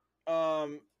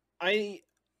 I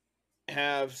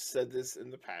have said this in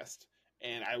the past,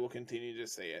 and I will continue to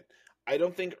say it. I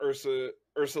don't think Ursa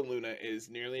Luna is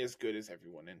nearly as good as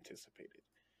everyone anticipated.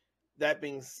 That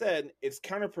being said, its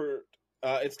counterpart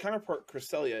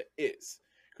Cresselia is.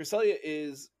 Cresselia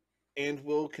is and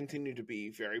will continue to be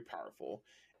very powerful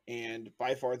and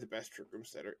by far the best trick room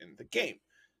setter in the game.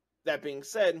 That being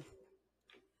said,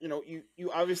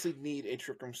 you obviously need a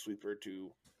trick room sweeper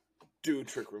to do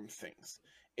trick room things.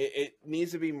 It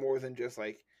needs to be more than just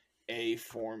like a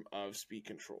form of speed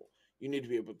control. You need to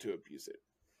be able to abuse it.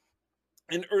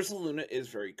 And Ursa Luna is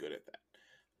very good at that.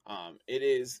 It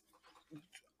is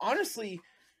honestly,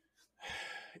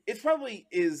 it probably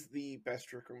is the best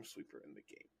trick room sweeper in the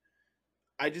game.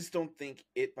 I just don't think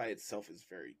it by itself is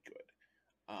very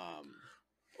good.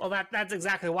 Well, that's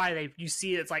exactly why you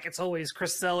see it's always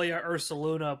Cresselia,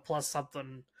 Ursaluna plus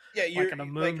something Yeah, like an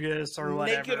Amoonguss or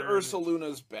whatever. Naked Ursa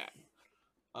Luna's bad.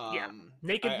 Yeah,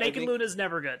 naked I think, Luna's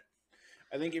never good.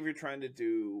 I think if you're trying to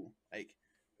do like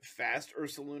fast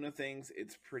Ursa Luna things,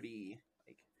 it's pretty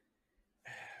like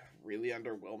really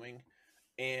underwhelming.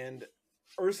 And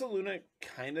Ursa Luna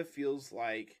kind of feels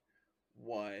like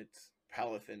what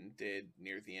Palathin did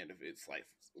near the end of its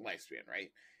lifespan,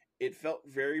 right? It felt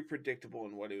very predictable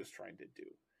in what it was trying to do.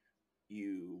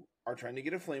 You are trying to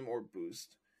get a flame orb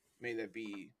boost, may that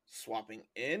be swapping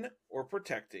in or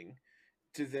protecting,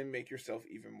 to then make yourself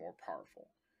even more powerful.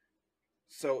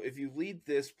 So if you lead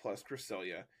this plus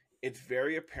Cresselia, it's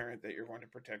very apparent that you're going to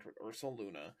protect with Ursa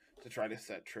Luna to try to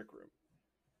set Trick Room.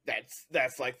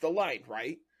 That's like the line,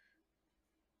 right?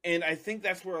 And I think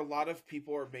that's where a lot of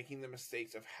people are making the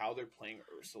mistakes of how they're playing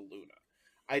Ursa Luna.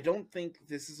 I don't think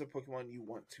this is a Pokemon you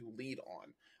want to lead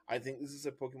on. I think this is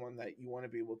a Pokemon that you want to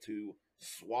be able to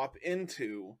swap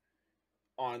into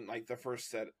on like the first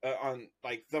set on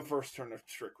like the first turn of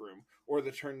Trick Room or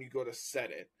the turn you go to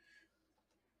set it,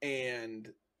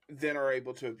 and then are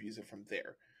able to abuse it from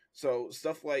there. So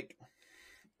stuff like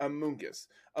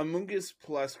Amoonguss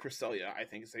plus Cresselia, I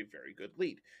think, is a very good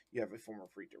lead. You have a form of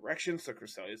redirection, so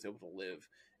Cresselia is able to live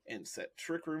and set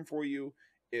Trick Room for you.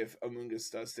 If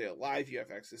Amoonguss does stay alive, you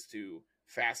have access to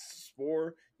Fast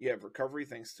Spore. You have recovery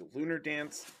thanks to Lunar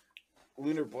Dance.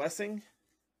 Lunar Blessing?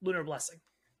 Lunar Blessing.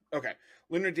 Okay.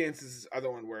 Lunar Dance is the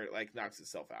other one where it like knocks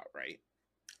itself out, right?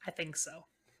 I think so.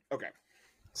 Okay.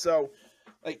 So,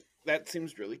 like, that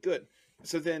seems really good.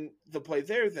 So then the play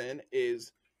there then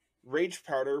is Rage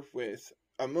Powder with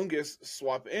Amoonguss,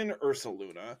 swap in Ursa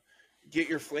Luna, get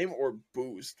your Flame Orb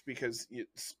boost because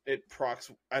it procs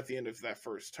at the end of that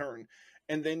first turn,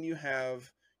 and then you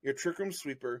have your Trick Room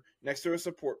Sweeper next to a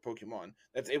support Pokemon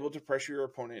that's able to pressure your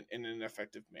opponent in an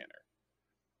effective manner.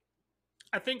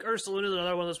 I think Ursaluna is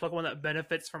another one of those Pokemon that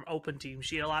benefits from open team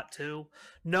sheet a lot too.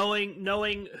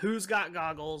 Knowing who's got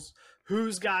goggles,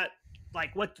 who's got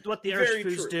like what the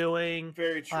Urshifu's doing.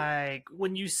 Very true. Like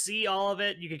when you see all of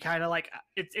it, you can kind of like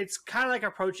it's kind of like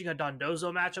approaching a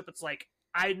Dondozo matchup. It's like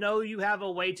I know you have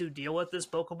a way to deal with this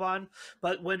Pokemon,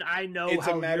 but when I know it's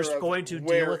how you're going to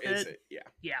deal with it,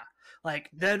 yeah, like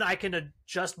then I can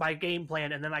adjust my game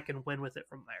plan and then I can win with it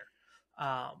from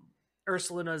there.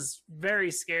 Ursaluna's very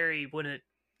scary when it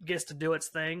gets to do its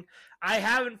thing. I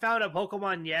haven't found a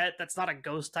Pokemon yet that's not a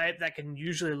ghost type that can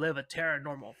usually live a Terra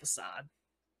Normal facade.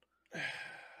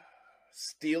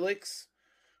 Steelix?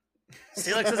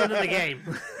 Steelix isn't in the game.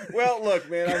 Well, look,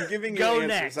 man, I'm giving you Go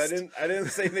answers. Next. I didn't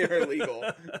say they were illegal.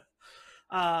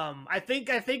 I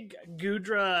think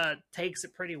Gudra takes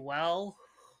it pretty well.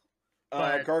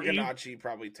 Garganachi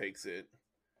probably takes it.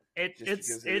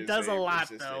 It does a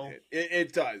lot though.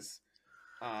 It does.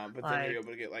 But then you're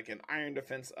able to get like an Iron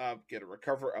Defense up, get a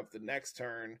Recover up the next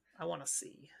turn. I want to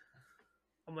see.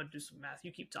 I'm gonna do some math.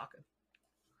 You keep talking.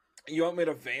 You want me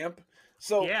to vamp?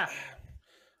 So yeah.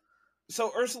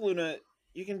 So Ursaluna,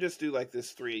 you can just do like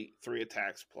this three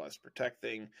attacks plus protect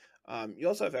thing. You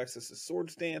also have access to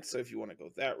Swords Dance, so if you want to go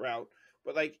that route.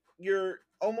 But like you're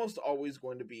almost always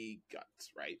going to be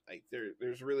Guts, right? Like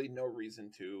there's really no reason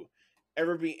to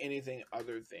ever be anything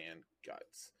other than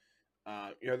Guts.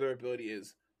 Your other ability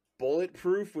is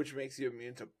Bulletproof, which makes you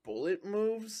immune to bullet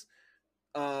moves.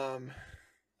 I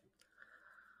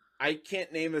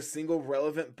can't name a single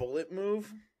relevant bullet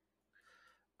move.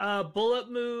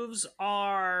 Bullet moves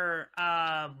are,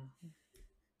 I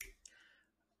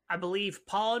believe,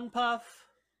 Pollen Puff.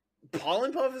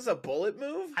 Pollen Puff is a bullet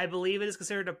move? I believe it is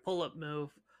considered a bullet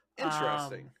move.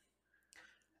 Interesting.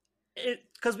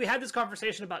 Because we had this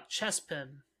conversation about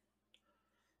Chespin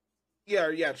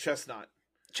Yeah, chestnut.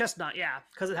 Chestnut, yeah,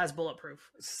 because it has bulletproof.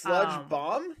 Sludge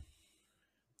bomb?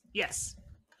 Yes.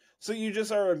 So you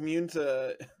just are immune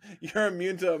to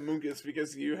Amoongus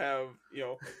because you have,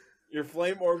 your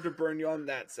flame orb to burn you on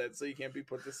that set, so you can't be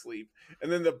put to sleep.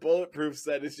 And then the bulletproof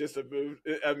set is just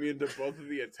immune to both of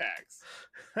the attacks.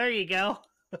 There you go.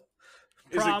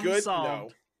 Is it good?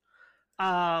 Solved.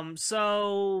 No.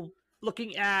 So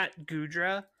looking at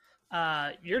Gudra,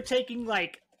 you're taking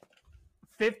like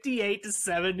 58 to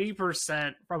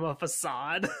 70% from a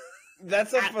facade.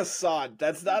 That's a facade.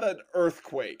 That's not an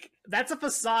earthquake. That's a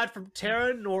facade from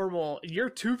Terra Normal. You're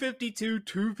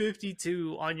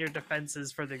 252 on your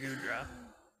defenses for the Gudra.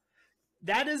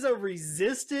 That is a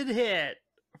resisted hit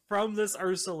from this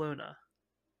Ursaluna.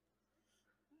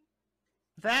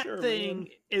 That thing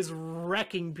is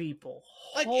wrecking people.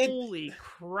 Like holy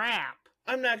crap.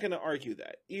 I'm not going to argue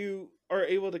that. You are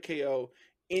able to KO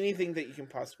anything that you can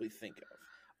possibly think of.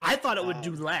 I thought it would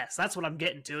do less. That's what I'm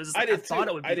getting to. I thought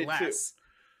it would be less. Too.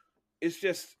 It's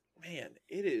just, man,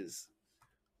 it is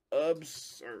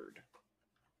absurd.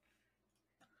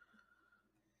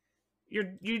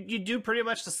 You do pretty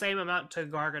much the same amount to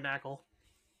Garganackle.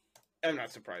 I'm not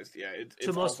surprised. Yeah, it's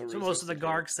to most of the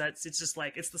Garg sets, it's just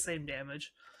like it's the same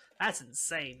damage. That's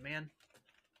insane, man.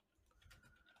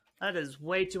 That is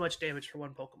way too much damage for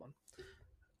one Pokemon.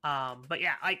 But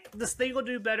yeah, like this thing will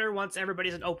do better once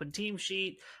everybody's an open team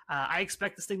sheet. I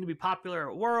expect this thing to be popular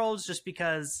at Worlds just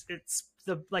because it's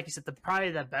like you said,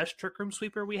 probably the best Trick Room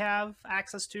Sweeper we have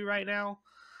access to right now.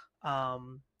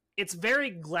 It's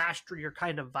very Glastrier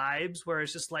kind of vibes where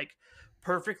it's just like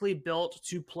perfectly built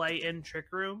to play in Trick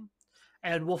Room,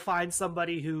 and we'll find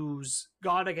somebody who's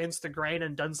gone against the grain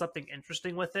and done something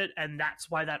interesting with it, and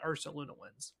that's why that Ursaluna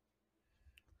wins.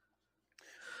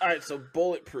 All right, so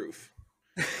bulletproof.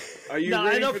 Are you no,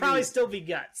 ready it'll probably still be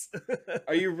guts.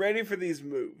 Are you ready for these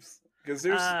moves? Because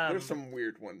there's some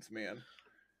weird ones, man.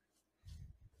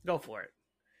 Go for it.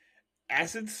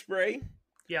 Acid spray.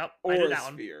 Yep, I knew that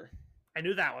one. Sphere. I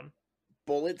knew that one.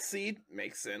 Bullet seed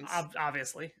makes sense.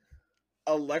 Obviously.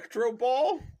 Electro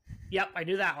ball. Yep, I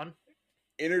knew that one.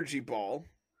 Energy ball.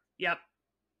 Yep.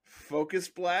 Focus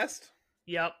blast.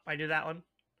 Yep, I knew that one.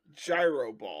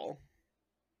 Gyro ball.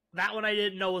 That one I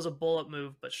didn't know was a bullet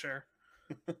move, but sure.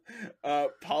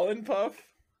 Pollen puff.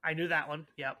 I knew that one.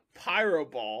 Yep. Pyro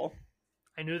ball.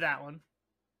 I knew that one.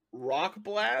 Rock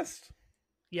blast.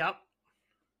 Yep.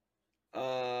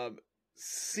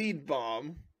 Seed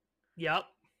bomb. Yep.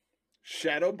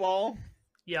 Shadow ball.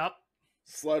 Yep.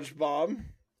 Sludge bomb.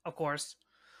 Of course.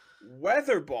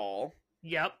 Weather ball.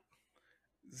 Yep.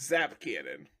 Zap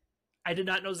cannon. I did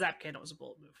not know Zap cannon was a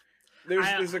bullet move.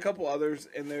 There's a couple others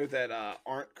in there that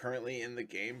aren't currently in the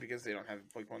game because they don't have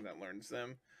a Pokemon that learns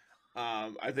them.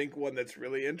 I think one that's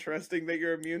really interesting that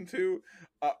you're immune to,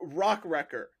 Rock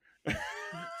Wrecker.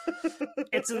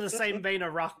 It's in the same vein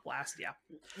of Rock Blast, yeah.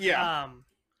 Yeah.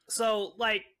 So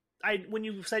like when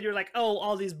you said you're like, oh,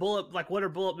 all these what are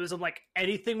bullet moves? I'm like,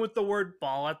 anything with the word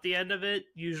ball at the end of it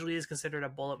usually is considered a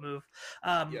bullet move.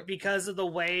 Because of the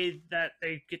way that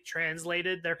they get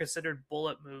translated, they're considered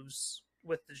bullet moves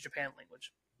with the Japan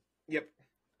language. Yep.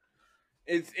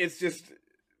 It's just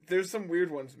there's some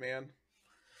weird ones, man.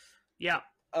 Yeah.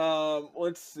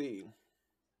 Let's see.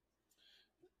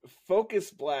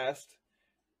 Focus blast,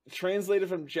 translated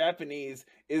from Japanese,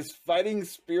 is fighting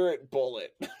spirit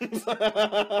bullet.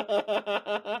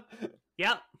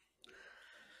 Yep.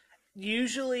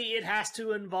 Usually it has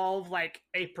to involve like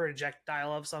a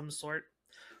projectile of some sort.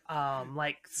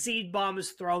 Like Seed Bomb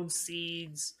is thrown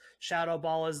seeds. Shadow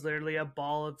Ball is literally a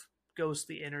ball of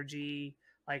ghostly energy.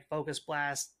 Like Focus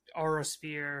Blast, Aura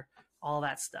Sphere, all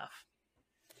that stuff.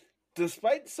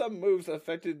 Despite some moves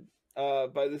affected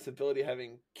by this ability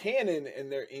having cannon in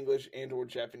their English and or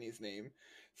Japanese name,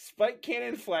 Spike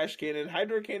Cannon, Flash Cannon,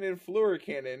 Hydro Cannon, Fluor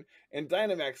Cannon, and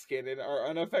Dynamax Cannon are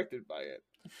unaffected by it.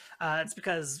 It's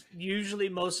because usually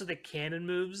most of the cannon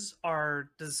moves are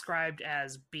described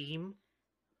as beam.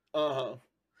 Uh-huh.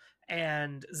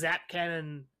 And Zap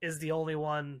Cannon is the only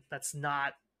one that's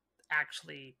not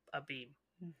actually a beam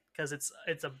because it's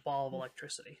a ball of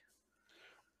electricity.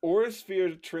 Aura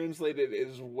Sphere translated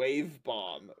is Wave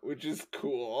Bomb, which is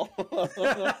cool.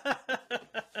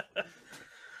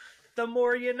 The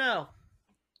more you know.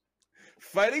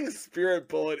 Fighting Spirit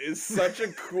Bullet is such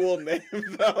a cool name,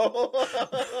 though.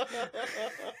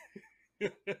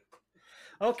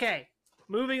 Okay,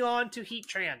 moving on to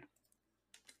Heatran.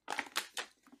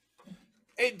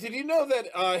 Hey, did you know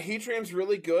that Heatran's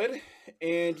really good?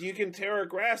 And you can Terra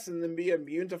Grass and then be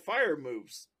immune to fire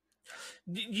moves.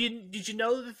 Did you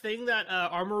know the thing that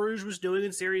Armarouge was doing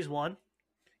in Series 1?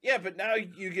 Yeah, but now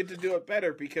you get to do it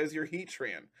better because you're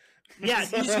Heatran. Yeah,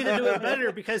 you just get to do it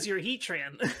better because you're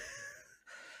Heatran.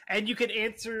 And you can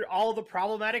answer all the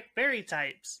problematic fairy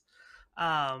types.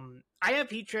 I have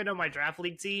Heatran on my draft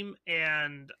league team,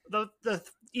 and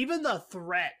even the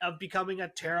threat of becoming a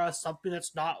Terra, something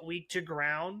that's not weak to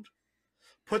ground,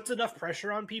 puts enough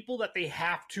pressure on people that they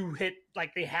have to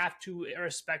they have to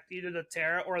respect either the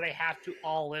Terra or they have to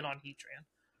all in on Heatran.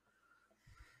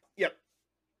 Yep.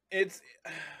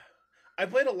 I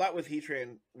played a lot with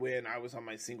Heatran when I was on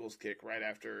my singles kick right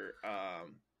after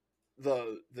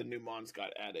the new mons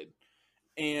got added.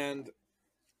 And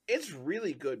it's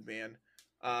really good, man.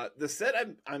 The set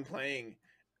I'm playing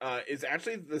is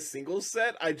actually the singles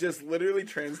set. I just literally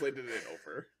translated it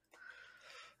over.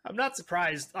 I'm not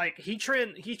surprised. Like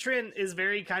Heatran is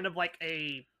very kind of like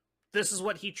this is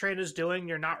what Heatran is doing.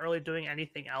 You're not really doing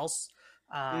anything else.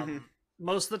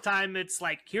 Most of the time it's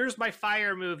like, here's my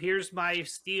fire move, here's my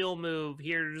steel move,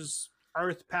 here's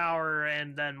earth power,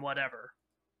 and then whatever.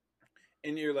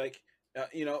 And you're like,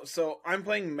 so I'm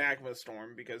playing Magma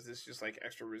Storm because it's just like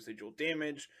extra residual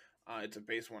damage. It's a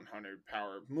base 100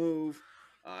 power move.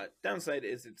 Downside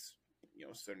is it's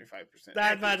 75%.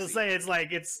 I'm about to say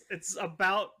it's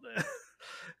about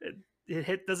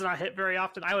it does not hit very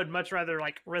often. I would much rather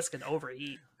like risk an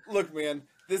overheat. Look, man,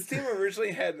 this team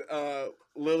originally had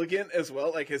Lilligant as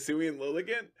well, like Hisuian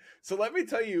Lilligant. So let me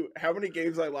tell you how many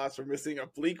games I lost for missing a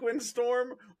Bleakwind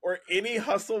Storm or any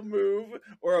hustle move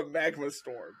or a Magma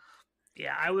Storm.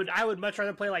 Yeah, I would much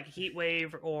rather play like Heat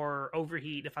Wave or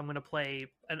Overheat if I'm going to play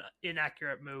an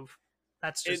inaccurate move.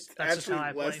 That's just how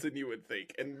I play. Less than you would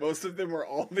think, and most of them are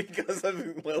all because of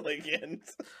Lilligant.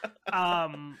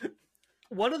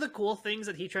 One of the cool things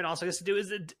that Heatran also gets to do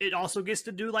is it also gets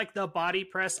to do like the body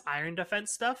press iron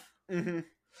defense stuff.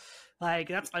 Like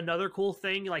that's another cool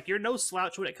thing. Like you're no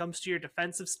slouch when it comes to your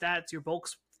defensive stats. Your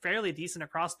bulk's fairly decent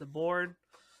across the board.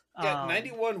 Yeah,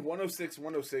 91, 106,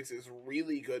 106 is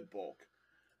really good bulk.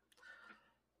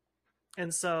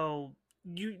 And so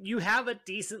you have a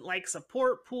decent like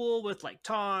support pool with like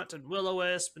Taunt and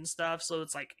Will-O-Wisp and stuff. So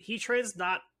it's like Heatran's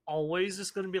not always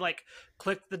just going to be like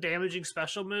click the damaging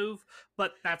special move,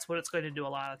 but that's what it's going to do a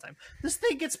lot of the time. This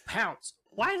thing gets Pounce.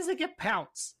 Why does it get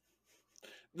Pounce?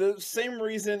 The same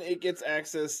reason it gets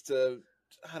access to,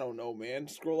 I don't know, man.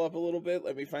 Scroll up a little bit.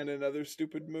 Let me find another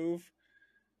stupid move.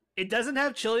 It doesn't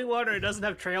have Chilling Water. It doesn't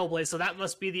have Trailblaze, so that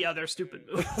must be the other stupid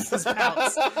move.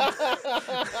 Pounce.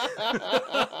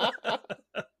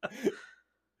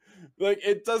 Like,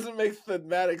 it doesn't make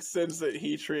thematic sense that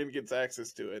Heatran gets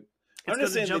access to it. I'm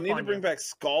just saying they need to bring back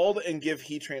Scald and give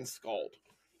Heatran Scald.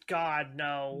 God,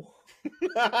 no.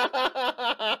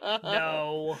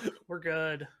 No, we're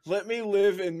good. Let me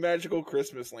live in magical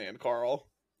Christmas land, Carl.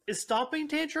 Is Stomping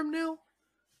Tantrum new?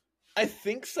 I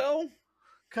think so.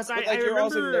 Because I remember... you're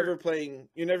also never playing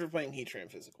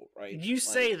Heatran physical, right? You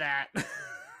say that.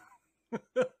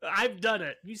 I've done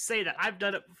it. You say that. I've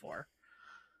done it before.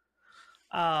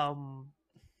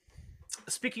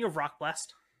 Speaking of Rock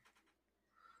Blast.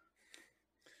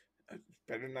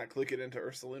 Better not click it into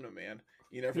Ursaluna, man.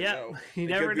 You never know. You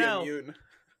never know.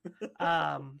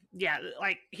 Yeah,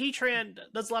 like Heatran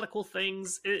does a lot of cool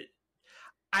things.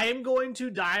 I am going to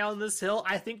die on this hill.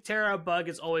 I think Terra Bug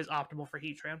is always optimal for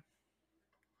Heatran.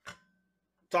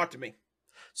 Talk to me.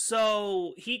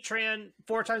 So Heatran,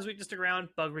 4 times weakness to ground,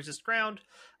 Bug resist ground.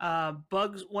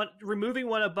 Removing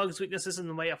one of Bug's weaknesses in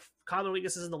the way of common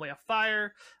weaknesses in the way of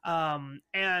fire.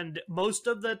 And most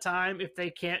of the time, if they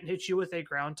can't hit you with a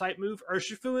ground type move,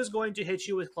 Urshifu is going to hit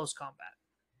you with close combat.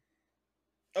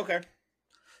 Okay.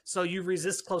 So you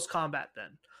resist close combat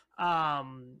then.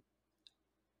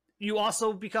 You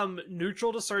also become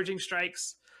neutral to surging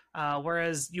strikes.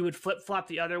 Whereas you would flip-flop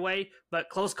the other way, but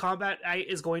close combat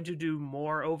is going to do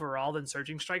more overall than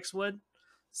surging strikes would.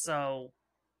 So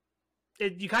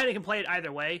you kind of can play it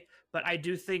either way, but I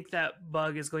do think that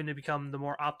Bug is going to become the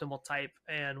more optimal type,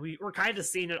 and we're kind of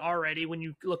seeing it already when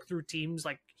you look through teams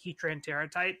like Heatran Terra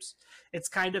types. It's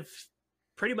kind of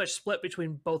pretty much split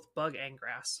between both Bug and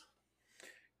Grass.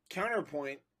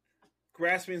 Counterpoint,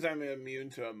 Grass means I'm immune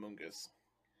to Amoonguss.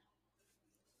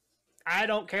 I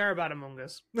don't care about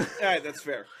Amoonguss. All right, that's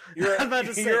fair. You're a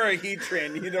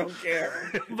Heatran. You don't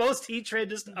care. Most Heatran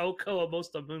just OHKO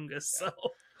most Amoonguss. So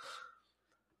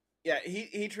yeah,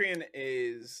 Heatran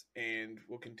is and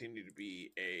will continue to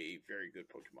be a very good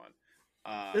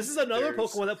Pokemon. This is another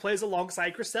Pokemon that plays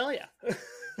alongside Cresselia.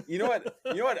 You know what?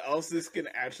 You know what else this can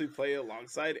actually play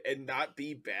alongside and not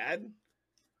be bad?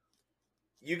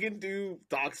 You can do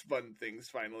Doxbun things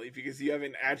finally because you have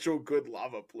an actual good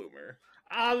Lava Plumer.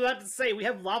 I'm about to say, we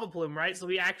have Lava Plume, right? So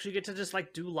we actually get to just,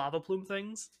 like, do Lava Plume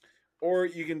things? Or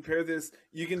you can pair this.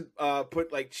 You can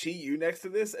put like Chi Yu next to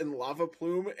this and Lava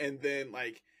Plume, and then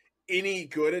like any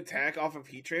good attack off of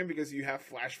Heat Train because you have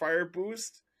Flash Fire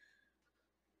boost.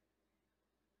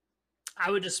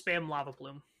 I would just spam Lava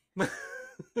Plume. Yeah,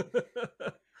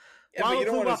 Lava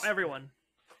Plume off everyone.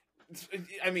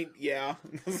 I mean, yeah.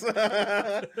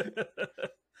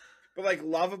 But like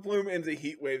Lava Plume into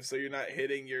Heat Wave, so you're not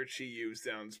hitting your Chi Yu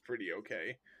sounds pretty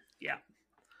okay. Yeah.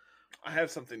 I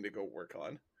have something to go work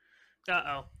on.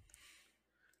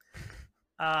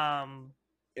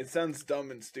 It sounds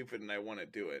dumb and stupid, and I want to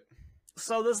do it.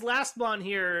 So this last one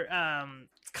here,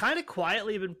 kind of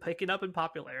quietly been picking up in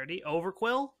popularity.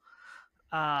 Overquill.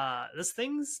 This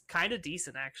thing's kind of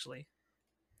decent, actually.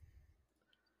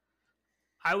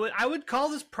 I would call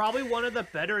this probably one of the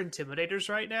better intimidators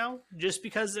right now, just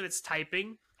because of its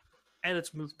typing and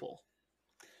its move pool.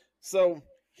 So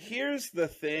here's the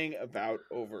thing about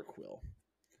Overquill.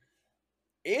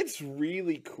 It's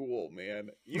really cool,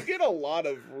 man. You get a lot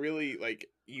of really like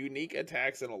unique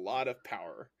attacks and a lot of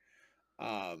power.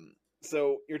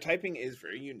 So your typing is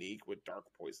very unique with Dark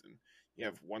Poison. You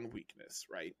have one weakness,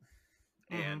 right?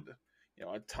 Mm-hmm. And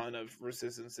a ton of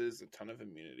resistances, a ton of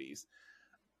immunities.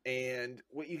 And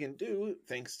what you can do,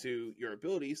 thanks to your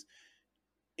abilities,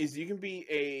 is you can be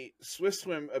a Swift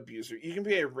Swim abuser. You can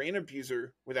be a rain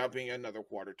abuser without being another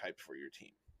water type for your team.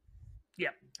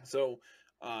 Yeah. So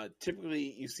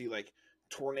typically you see like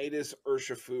Tornadus,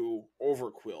 Urshifu,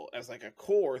 Overquill as like a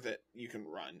core that you can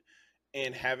run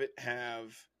and have it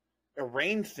have a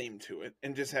rain theme to it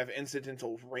and just have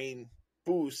incidental rain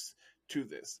boosts to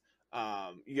this.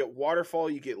 You get Waterfall,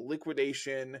 you get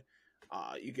Liquidation,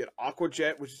 you get Aqua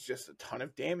Jet, which is just a ton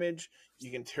of damage.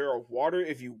 You can Terra Water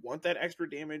if you want that extra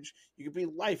damage. You can be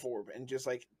Life Orb and just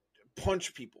like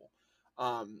punch people.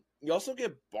 You also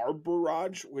get Barb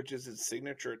Barrage, which is its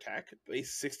signature attack.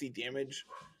 Base 60 damage,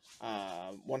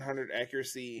 100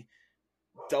 accuracy,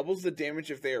 doubles the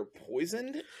damage if they are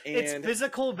poisoned. And it's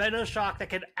physical Venoshock that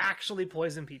can actually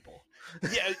poison people.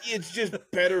 Yeah, it's just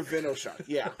better Venoshock.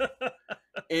 Yeah.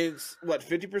 It's,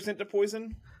 50% to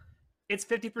poison? It's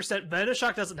 50%.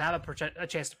 Venoshock doesn't have a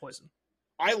chance to poison.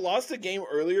 I lost a game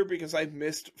earlier because I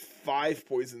missed 5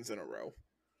 poisons in a row.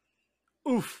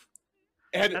 Oof.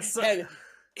 Had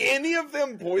any of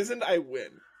them poisoned, I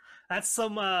win. That's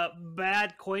some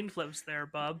bad coin flips there,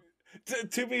 bub.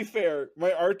 To be fair,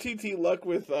 my RTT luck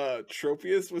with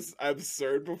Tropius was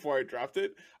absurd before I dropped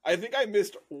it. I think I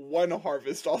missed 1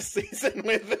 harvest all season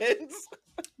with it.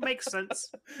 Makes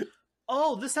sense.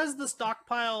 Oh, this has the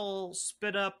stockpile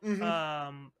spit up.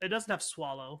 Mm-hmm. It doesn't have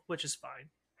swallow, which is fine.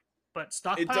 But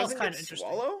stockpile is kind of interesting.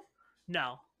 Swallow?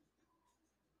 No.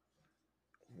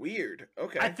 Weird.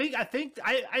 Okay. I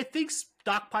think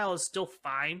stockpile is still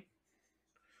fine.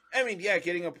 I mean, yeah,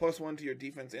 getting a +1 to your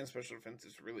defense and special defense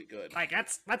is really good. Like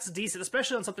that's decent,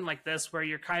 especially on something like this where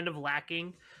you're kind of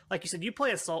lacking. Like you said, you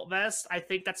play Assault Vest. I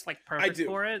think that's like perfect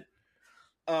for it.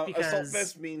 Assault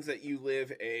Vest means that you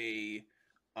live a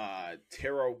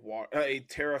Terra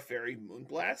Fairy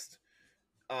Moonblast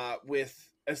with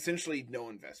essentially no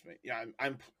investment. Yeah,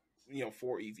 I'm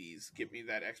 4 EVs. Give me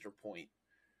that extra point,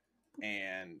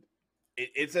 and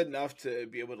it's enough to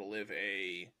be able to live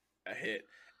a hit.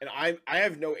 And I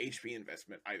have no HP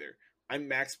investment either. I'm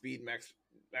max speed, max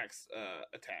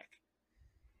attack.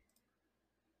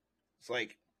 It's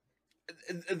like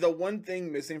the one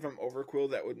thing missing from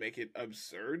Overquill that would make it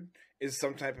absurd is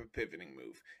some type of pivoting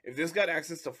move. If this got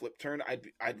access to Flip Turn,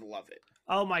 I'd love it.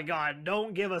 Oh my god!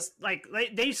 Don't give us like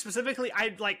they specifically.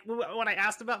 When I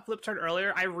asked about Flip Turn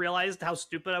earlier, I realized how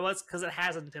stupid I was because it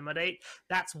has Intimidate.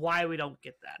 That's why we don't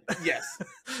get that. Yes,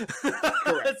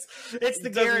 correct. It's the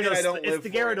Gyarados. It's the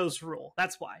Gyarados rule.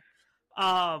 That's why.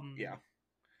 Yeah.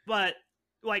 But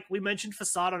like we mentioned,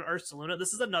 Facade on Ursaluna.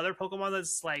 This is another Pokemon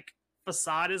that's like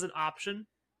Facade is an option.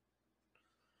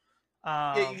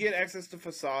 Yeah, you get access to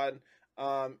Facade.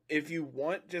 If you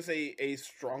want just a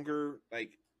stronger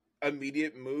like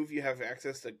immediate move, you have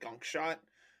access to Gunk Shot.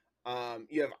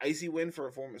 You have Icy Wind for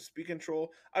a form of speed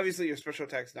control. Obviously, your special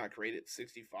attack's not great at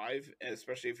 65,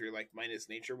 especially if you're like minus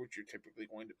nature, which you're typically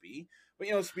going to be.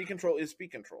 But speed control is speed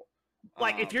control.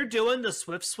 Like if you're doing the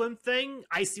Swift Swim thing,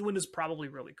 Icy Wind is probably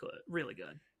really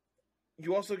good.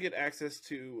 You also get access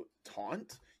to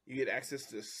Taunt. You get access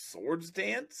to Swords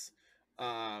Dance.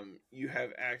 You have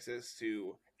access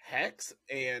to Hex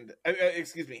and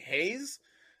Haze.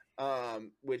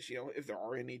 Which, if there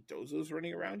are any Dozos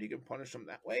running around, you can punish them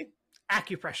that way.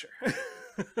 Acupressure.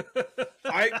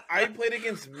 I played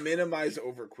against Minimize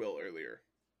Overquill earlier.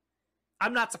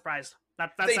 I'm not surprised.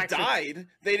 That's they died.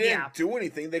 They didn't do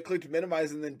anything. They clicked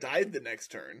Minimize and then died the next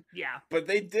turn. Yeah. But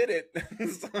they did it.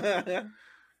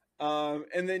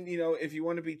 And then, you know, if you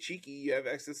want to be cheeky, you have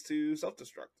access to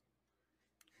self-destruct.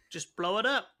 Just blow it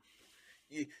up.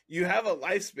 You have a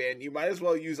lifespan. You might as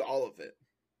well use all of it.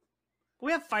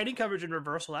 We have fighting coverage in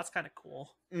reversal. That's kind of cool.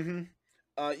 Mm-hmm.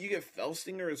 You get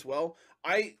Fellstinger as well.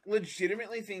 I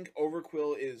legitimately think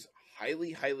Overquill is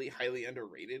highly, highly, highly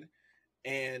underrated.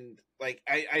 And, like,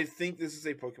 I think this is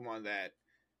a Pokemon that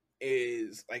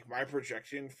is, like, my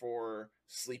projection for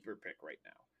sleeper pick right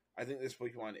now. I think this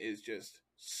Pokemon is just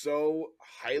so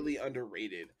highly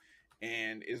underrated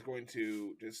and is going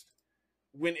to just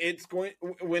when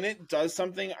it does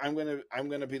something, I'm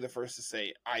gonna be the first to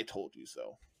say I told you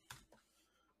so.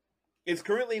 It's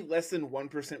currently less than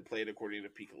 1% played according to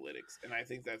Pikalytics, and I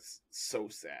think that's so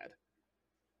sad.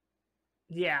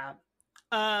 Yeah.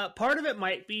 Part of it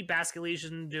might be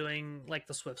Basculation doing like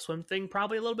the Swift Swim thing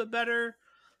probably a little bit better.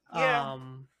 Yeah.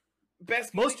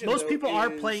 Most people are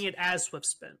playing it as Swift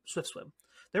Swim.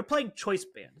 They're playing Choice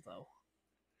Band though.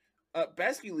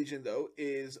 Basculation though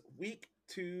is weak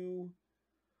to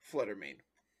Fluttermane.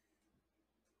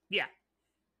 Yeah.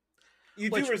 You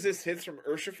do resist hits from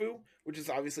Urshifu, which is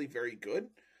obviously very good.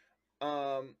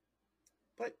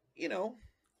 But, you know,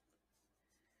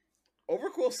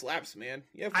 Overquill slaps, man.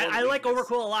 I like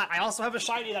Overquill a lot. I also have a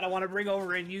shiny that I want to bring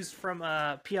over and use from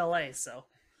PLA, so.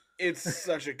 It's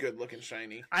such a good looking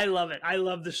shiny. I love it. I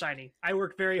love the shiny. I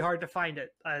worked very hard to find it.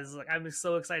 I'm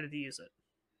so excited to use it.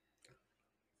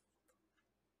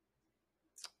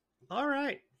 All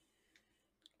right.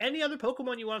 Any other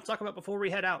Pokemon you want to talk about before we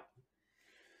head out?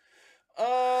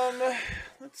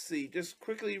 Let's see. Just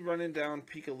quickly running down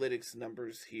Pikalytics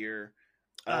numbers here.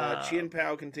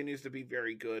 Chien-Pao continues to be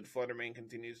very good. Fluttermane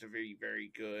continues to be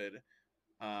very good.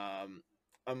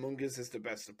 Amoonguss is the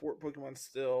best support Pokemon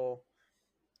still.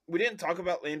 We didn't talk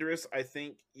about Landorus. I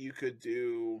think you could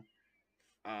do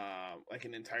like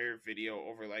an entire video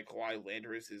over like why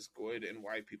Landorus is good and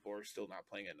why people are still not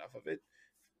playing enough of it.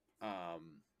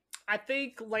 I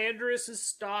think Landorus's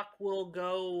stock will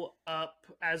go up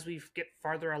as we get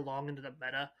farther along into the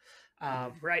meta.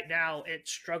 Right now, it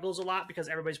struggles a lot because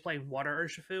everybody's playing Water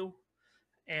Urshifu,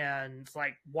 and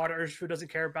like Water Urshifu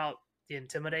doesn't care about the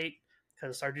Intimidate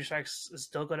because Sardu Strikes is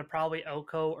still going to probably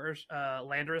OHKO or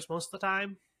Landorus most of the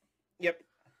time. Yep.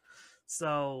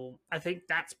 So I think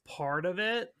that's part of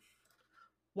it.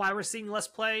 Why we're seeing less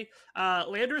play.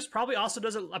 Landorus probably also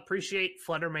doesn't appreciate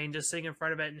Fluttermane just sitting in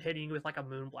front of it and hitting you with like a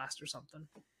Moonblast or something.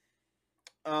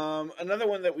 Another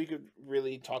one that we could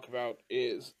really talk about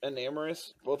is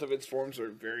Enamorus. Both of its forms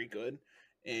are very good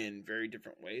in very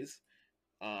different ways.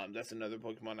 That's another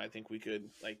Pokemon I think we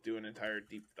could like do an entire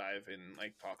deep dive and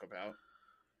like talk about.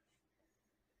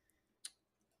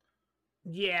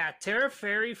 Yeah, Terra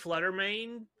Fairy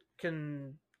Fluttermane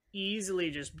can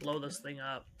easily just blow this thing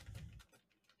up.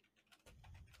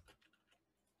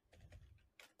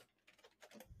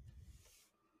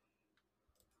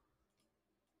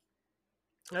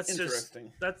 That's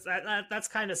interesting. That's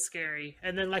kind of scary.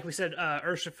 And then, like we said,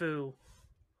 Urshifu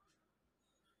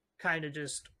kind of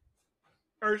just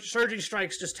Surging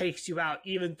Strikes just takes you out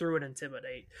even through an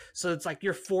Intimidate. So it's like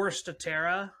you're forced to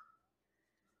Terra.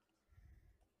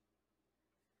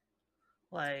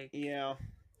 Like yeah.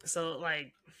 So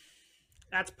like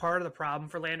that's part of the problem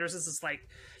for Landorus. Is it's like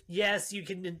yes, you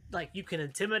can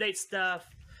intimidate stuff,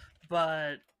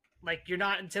 but like you're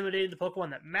not intimidating the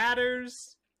Pokemon that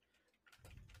matters.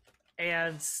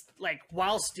 And like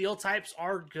while Steel types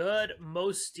are good,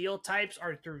 most Steel types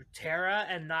are through Terra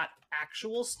and not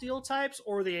actual Steel types,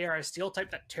 or they are a Steel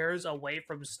type that tears away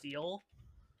from Steel.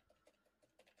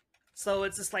 So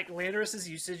it's just like Landorus's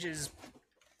usage is,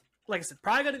 like I said,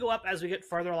 probably going to go up as we get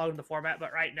further along in the format,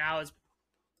 but right now it's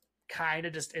kind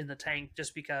of just in the tank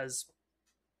just because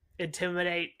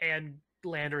Intimidate and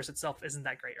Landorus itself isn't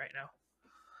that great right now.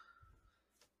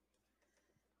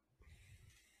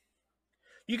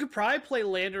 You could probably play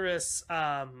Landorus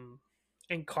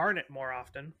Incarnate more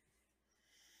often.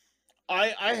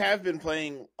 I have been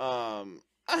playing a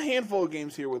handful of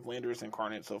games here with Landorus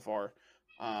Incarnate so far.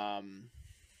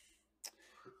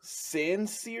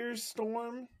 Sandsear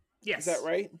Storm? Yes. Is that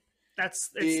right? It's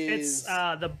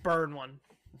the burn one.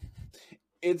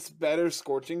 It's better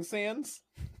Scorching Sands?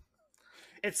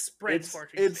 It's spread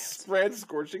Scorching Sands. It's spread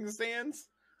Scorching Sands?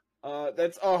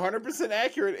 That's 100%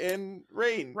 accurate in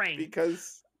Rain.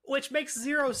 Which makes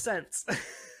 0 sense.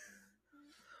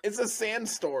 It's a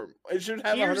sandstorm. It should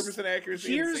have 100%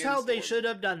 accuracy. Here's how they should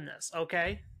have done this,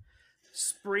 okay?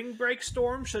 Spring Break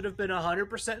Storm should have been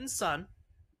 100% in Sun.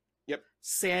 Yep.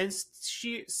 Sand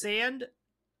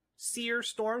Sear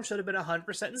Storm should have been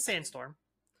 100% in Sandstorm.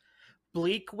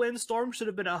 Bleak Wind Storm should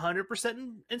have been 100%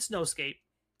 in Snowscape.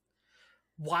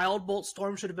 Wild Bolt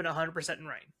Storm should have been 100% in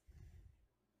rain.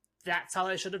 That's how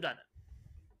they should have done it.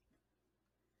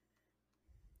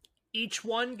 Each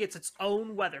one gets its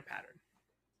own weather pattern.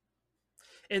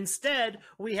 Instead,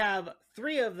 we have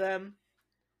 3 of them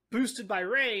boosted by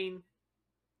rain,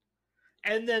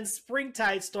 and then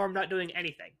Springtide Storm not doing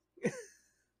anything.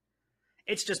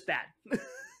 It's just bad.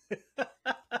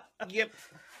 Yep.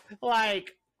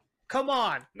 Like, come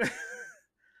on.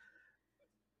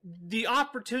 The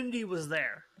opportunity was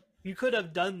there. You could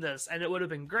have done this, and it would have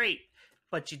been great,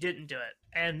 but you didn't do it.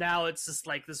 And now it's just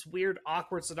like this weird,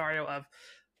 awkward scenario of,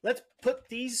 let's put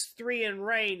these 3 in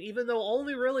rain, even though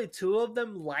only really 2 of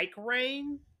them like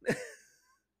rain.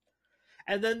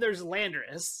 And then there's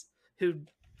Landorus, who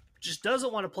just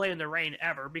doesn't want to play in the rain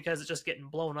ever because it's just getting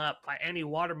blown up by any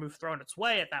water move thrown its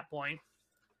way at that point.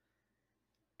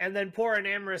 And then poor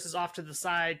Enamorus is off to the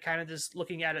side, kind of just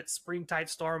looking at its Springtide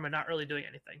Storm and not really doing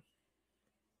anything.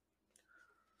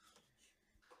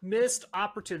 Missed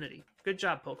opportunity. Good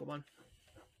job, Pokemon.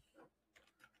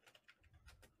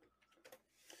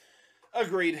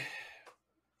 Agreed.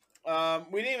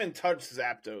 We didn't even touch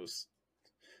Zapdos.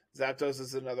 Zapdos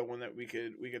is another one that we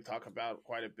could talk about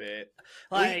quite a bit.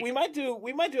 Like, we might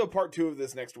do a part 2 of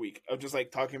this next week of just like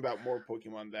talking about more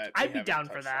Pokemon that I'd be down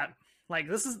for that. On. Like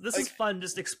this is fun,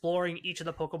 just exploring each of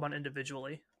the Pokemon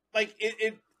individually. Like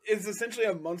it is essentially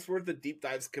a month's worth of deep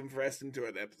dives compressed into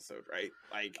an episode, right?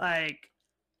 Like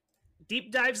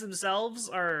deep dives themselves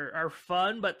are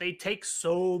fun, but they take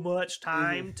so much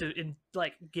time to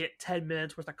get 10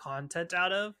 minutes worth of content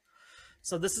out of.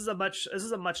 So this is a much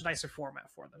nicer format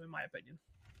for them, in my opinion.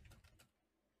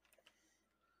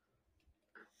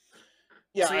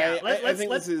 Yeah, so I think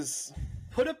this is...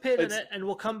 Put a pin in it, and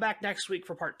we'll come back next week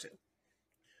for part 2.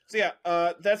 So yeah,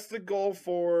 that's the goal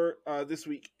for this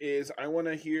week. Is I want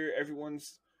to hear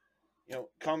everyone's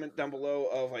comment down below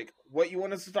of like what you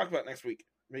want us to talk about next week,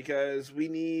 because we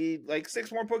need like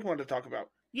 6 more Pokemon to talk about.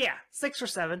 Yeah, 6 or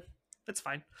 7. That's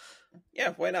fine.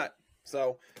 Yeah, why not?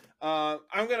 So I'm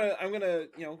gonna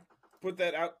put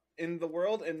that out in the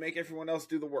world and make everyone else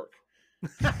do the work.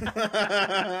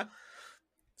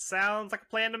 Sounds like a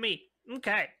plan to me.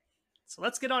 Okay, so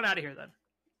let's get on out of here then.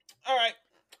 All right.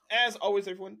 As always,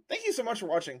 everyone, thank you so much for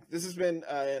watching. This has been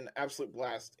an absolute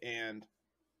blast, and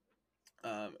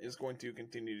is going to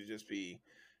continue to just be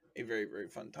a very, very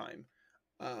fun time.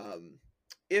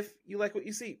 If you like what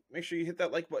you see, make sure you hit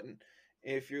that like button.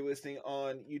 If you're listening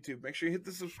on YouTube, make sure you hit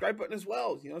the subscribe button as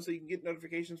well, so you can get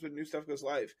notifications when new stuff goes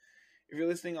live. If you're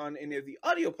listening on any of the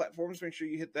audio platforms, make sure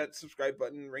you hit that subscribe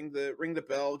button, ring the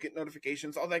bell, get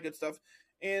notifications, all that good stuff,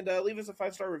 and leave us a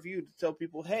 5-star review to tell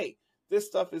people, hey, this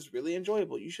stuff is really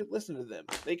enjoyable. You should listen to them.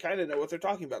 They kind of know what they're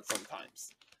talking about sometimes.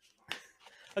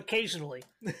 Occasionally.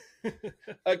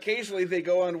 Occasionally they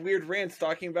go on weird rants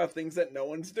talking about things that no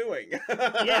one's doing.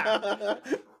 Yeah.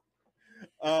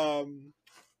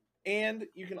 And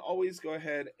you can always go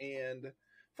ahead and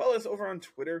follow us over on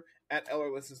Twitter at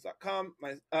lrlessons.com.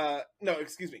 At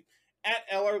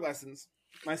lrlessons.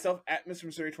 Myself at Mr.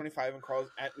 Missouri 25 and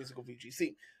Carl's at Musical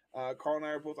VGC. Carl and I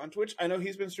are both on Twitch. I know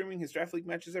he's been streaming his Draft League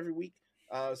matches every week,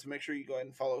 so make sure you go ahead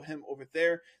and follow him over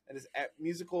there. That is at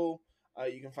Musical.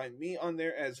 You can find me on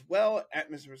there as well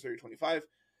at Mr. Missouri 25.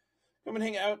 Come and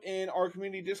hang out in our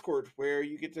community Discord, where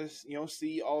you get to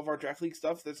see all of our Draft League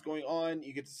stuff that's going on.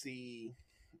 You get to see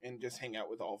and just hang out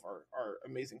with all of our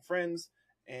amazing friends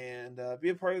and be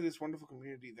a part of this wonderful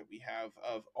community that we have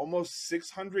of almost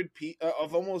 600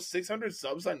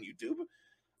 subs on YouTube.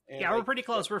 And yeah, we're pretty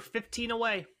close. We're 15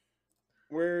 away.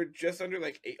 We're just under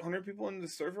 800 people in the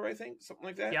server, I think, something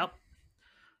like that.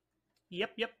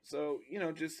 Yep. So,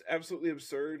 just absolutely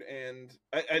absurd. And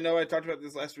I know I talked about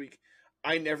this last week.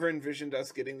 I never envisioned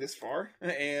us getting this far,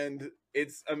 and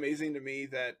it's amazing to me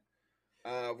that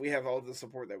we have all the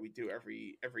support that we do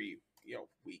every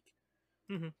week.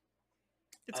 Mm-hmm.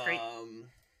 It's great.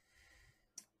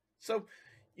 So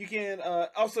you can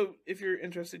also, if you're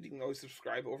interested, you can always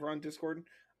subscribe over on Discord.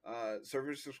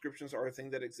 Server subscriptions are a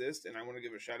thing that exist, and I want to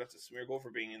give a shout out to Smeargle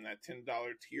for being in that $10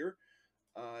 tier.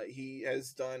 He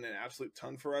has done an absolute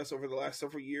ton for us over the last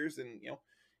several years, and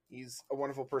he's a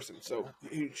wonderful person. So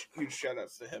huge shout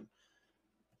outs to him.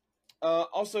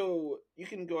 Also, you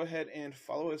can go ahead and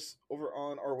follow us over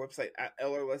on our website at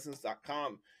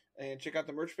lrlessons.com and check out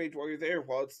the merch page while you're there,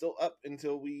 while it's still up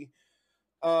until we...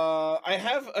 I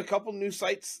have a couple new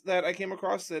sites that I came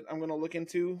across that I'm going to look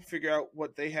into, figure out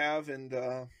what they have, and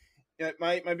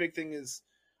my big thing is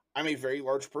I'm a very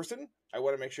large person. I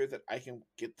want to make sure that I can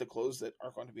get the clothes that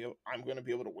I'm going to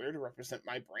be able to wear to represent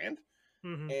my brand.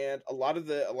 Mm-hmm. And a lot of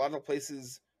the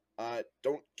places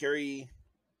don't carry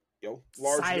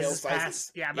large male sizes sizes.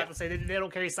 past. Yeah, I'm about to say they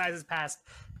don't carry sizes past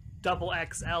double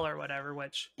XL or whatever.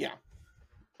 Which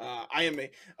I am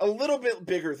a little bit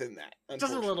bigger than that.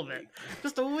 Just a little bit,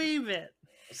 just a wee bit.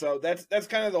 So that's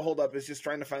kind of the holdup, is just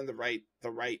trying to find the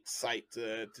right site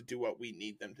to do what we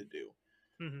need them to do.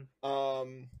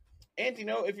 Mm-hmm. And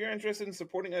if you're interested in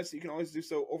supporting us, you can always do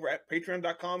so over at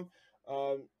patreon.com.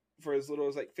 For as little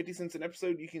as like 50 cents an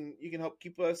episode, you can help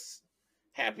keep us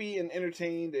happy and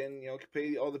entertained, and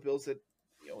pay all the bills that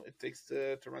it takes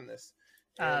to run this.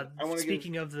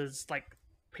 Speaking of this, like,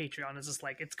 Patreon is just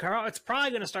like it's probably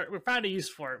going to start. We're finding a use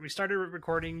for it. We started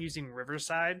recording using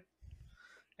Riverside,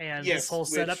 and this whole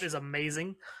setup is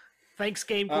amazing. Thanks,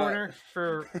 Game Corner,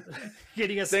 for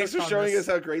getting us. Thanks for showing us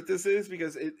how great this is,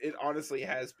 because it honestly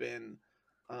has been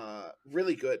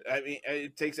really good. I mean,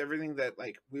 it takes everything that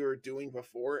like we were doing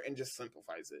before and just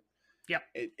simplifies it. Yep.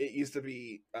 It used to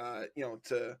be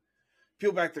to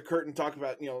peel back the curtain, talk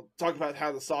about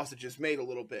how the sausage is made a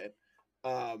little bit.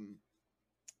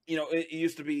 It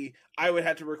used to be I would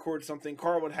have to record something,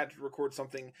 Carl would have to record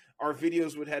something, our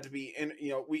videos would have to be, and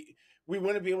we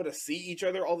wouldn't be able to see each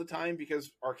other all the time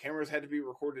because our cameras had to be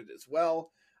recorded as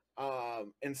well.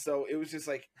 And so it was just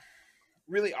like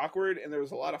really awkward, and there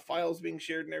was a lot of files being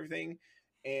shared and everything,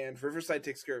 and Riverside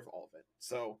takes care of all of it.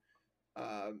 So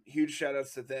huge shout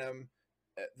outs to them.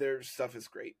 Their stuff is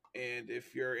great, and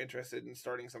if you're interested in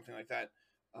starting something like that,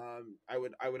 I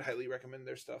would highly recommend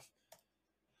their stuff.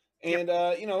 And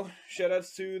shout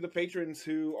outs to the patrons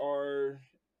who are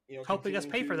helping us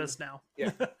pay for this now.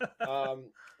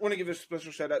 Want to give a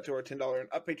special shout out to our $10 and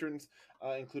up patrons,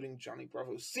 including Johnny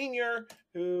Bravo Sr.,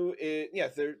 who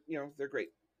they're great.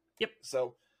 Yep.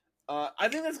 So I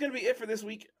think that's going to be it for this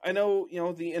week. I know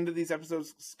the end of these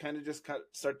episodes kind of just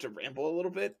start to ramble a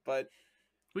little bit, but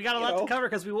we got a lot to cover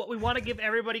because we want to give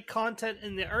everybody content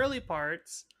in the early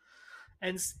parts,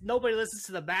 and nobody listens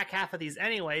to the back half of these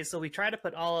anyway, so we try to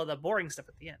put all of the boring stuff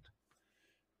at the end.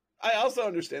 I also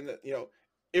understand that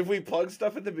if we plug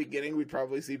stuff at the beginning, we'd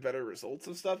probably see better results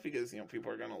of stuff because people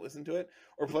are going to listen to it,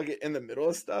 or plug it in the middle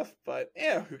of stuff. But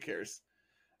who cares?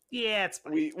 Yeah, it's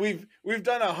fine. We've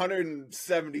done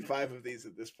 175 of these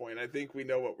at this point. I think we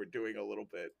know what we're doing a little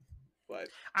bit, but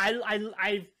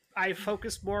I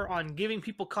focus more on giving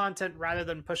people content rather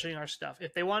than pushing our stuff.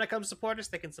 If they want to come support us,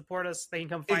 they can support us. They can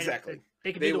come find it.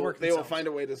 They can do the work themselves. They will find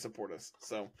a way to support us.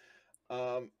 So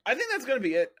I think that's going to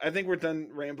be it. I think we're done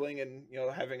rambling and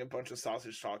having a bunch of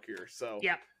sausage talk here. So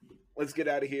let's get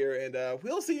out of here, and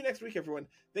we'll see you next week, everyone.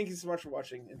 Thank you so much for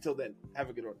watching. Until then, have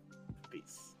a good one.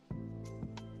 Peace.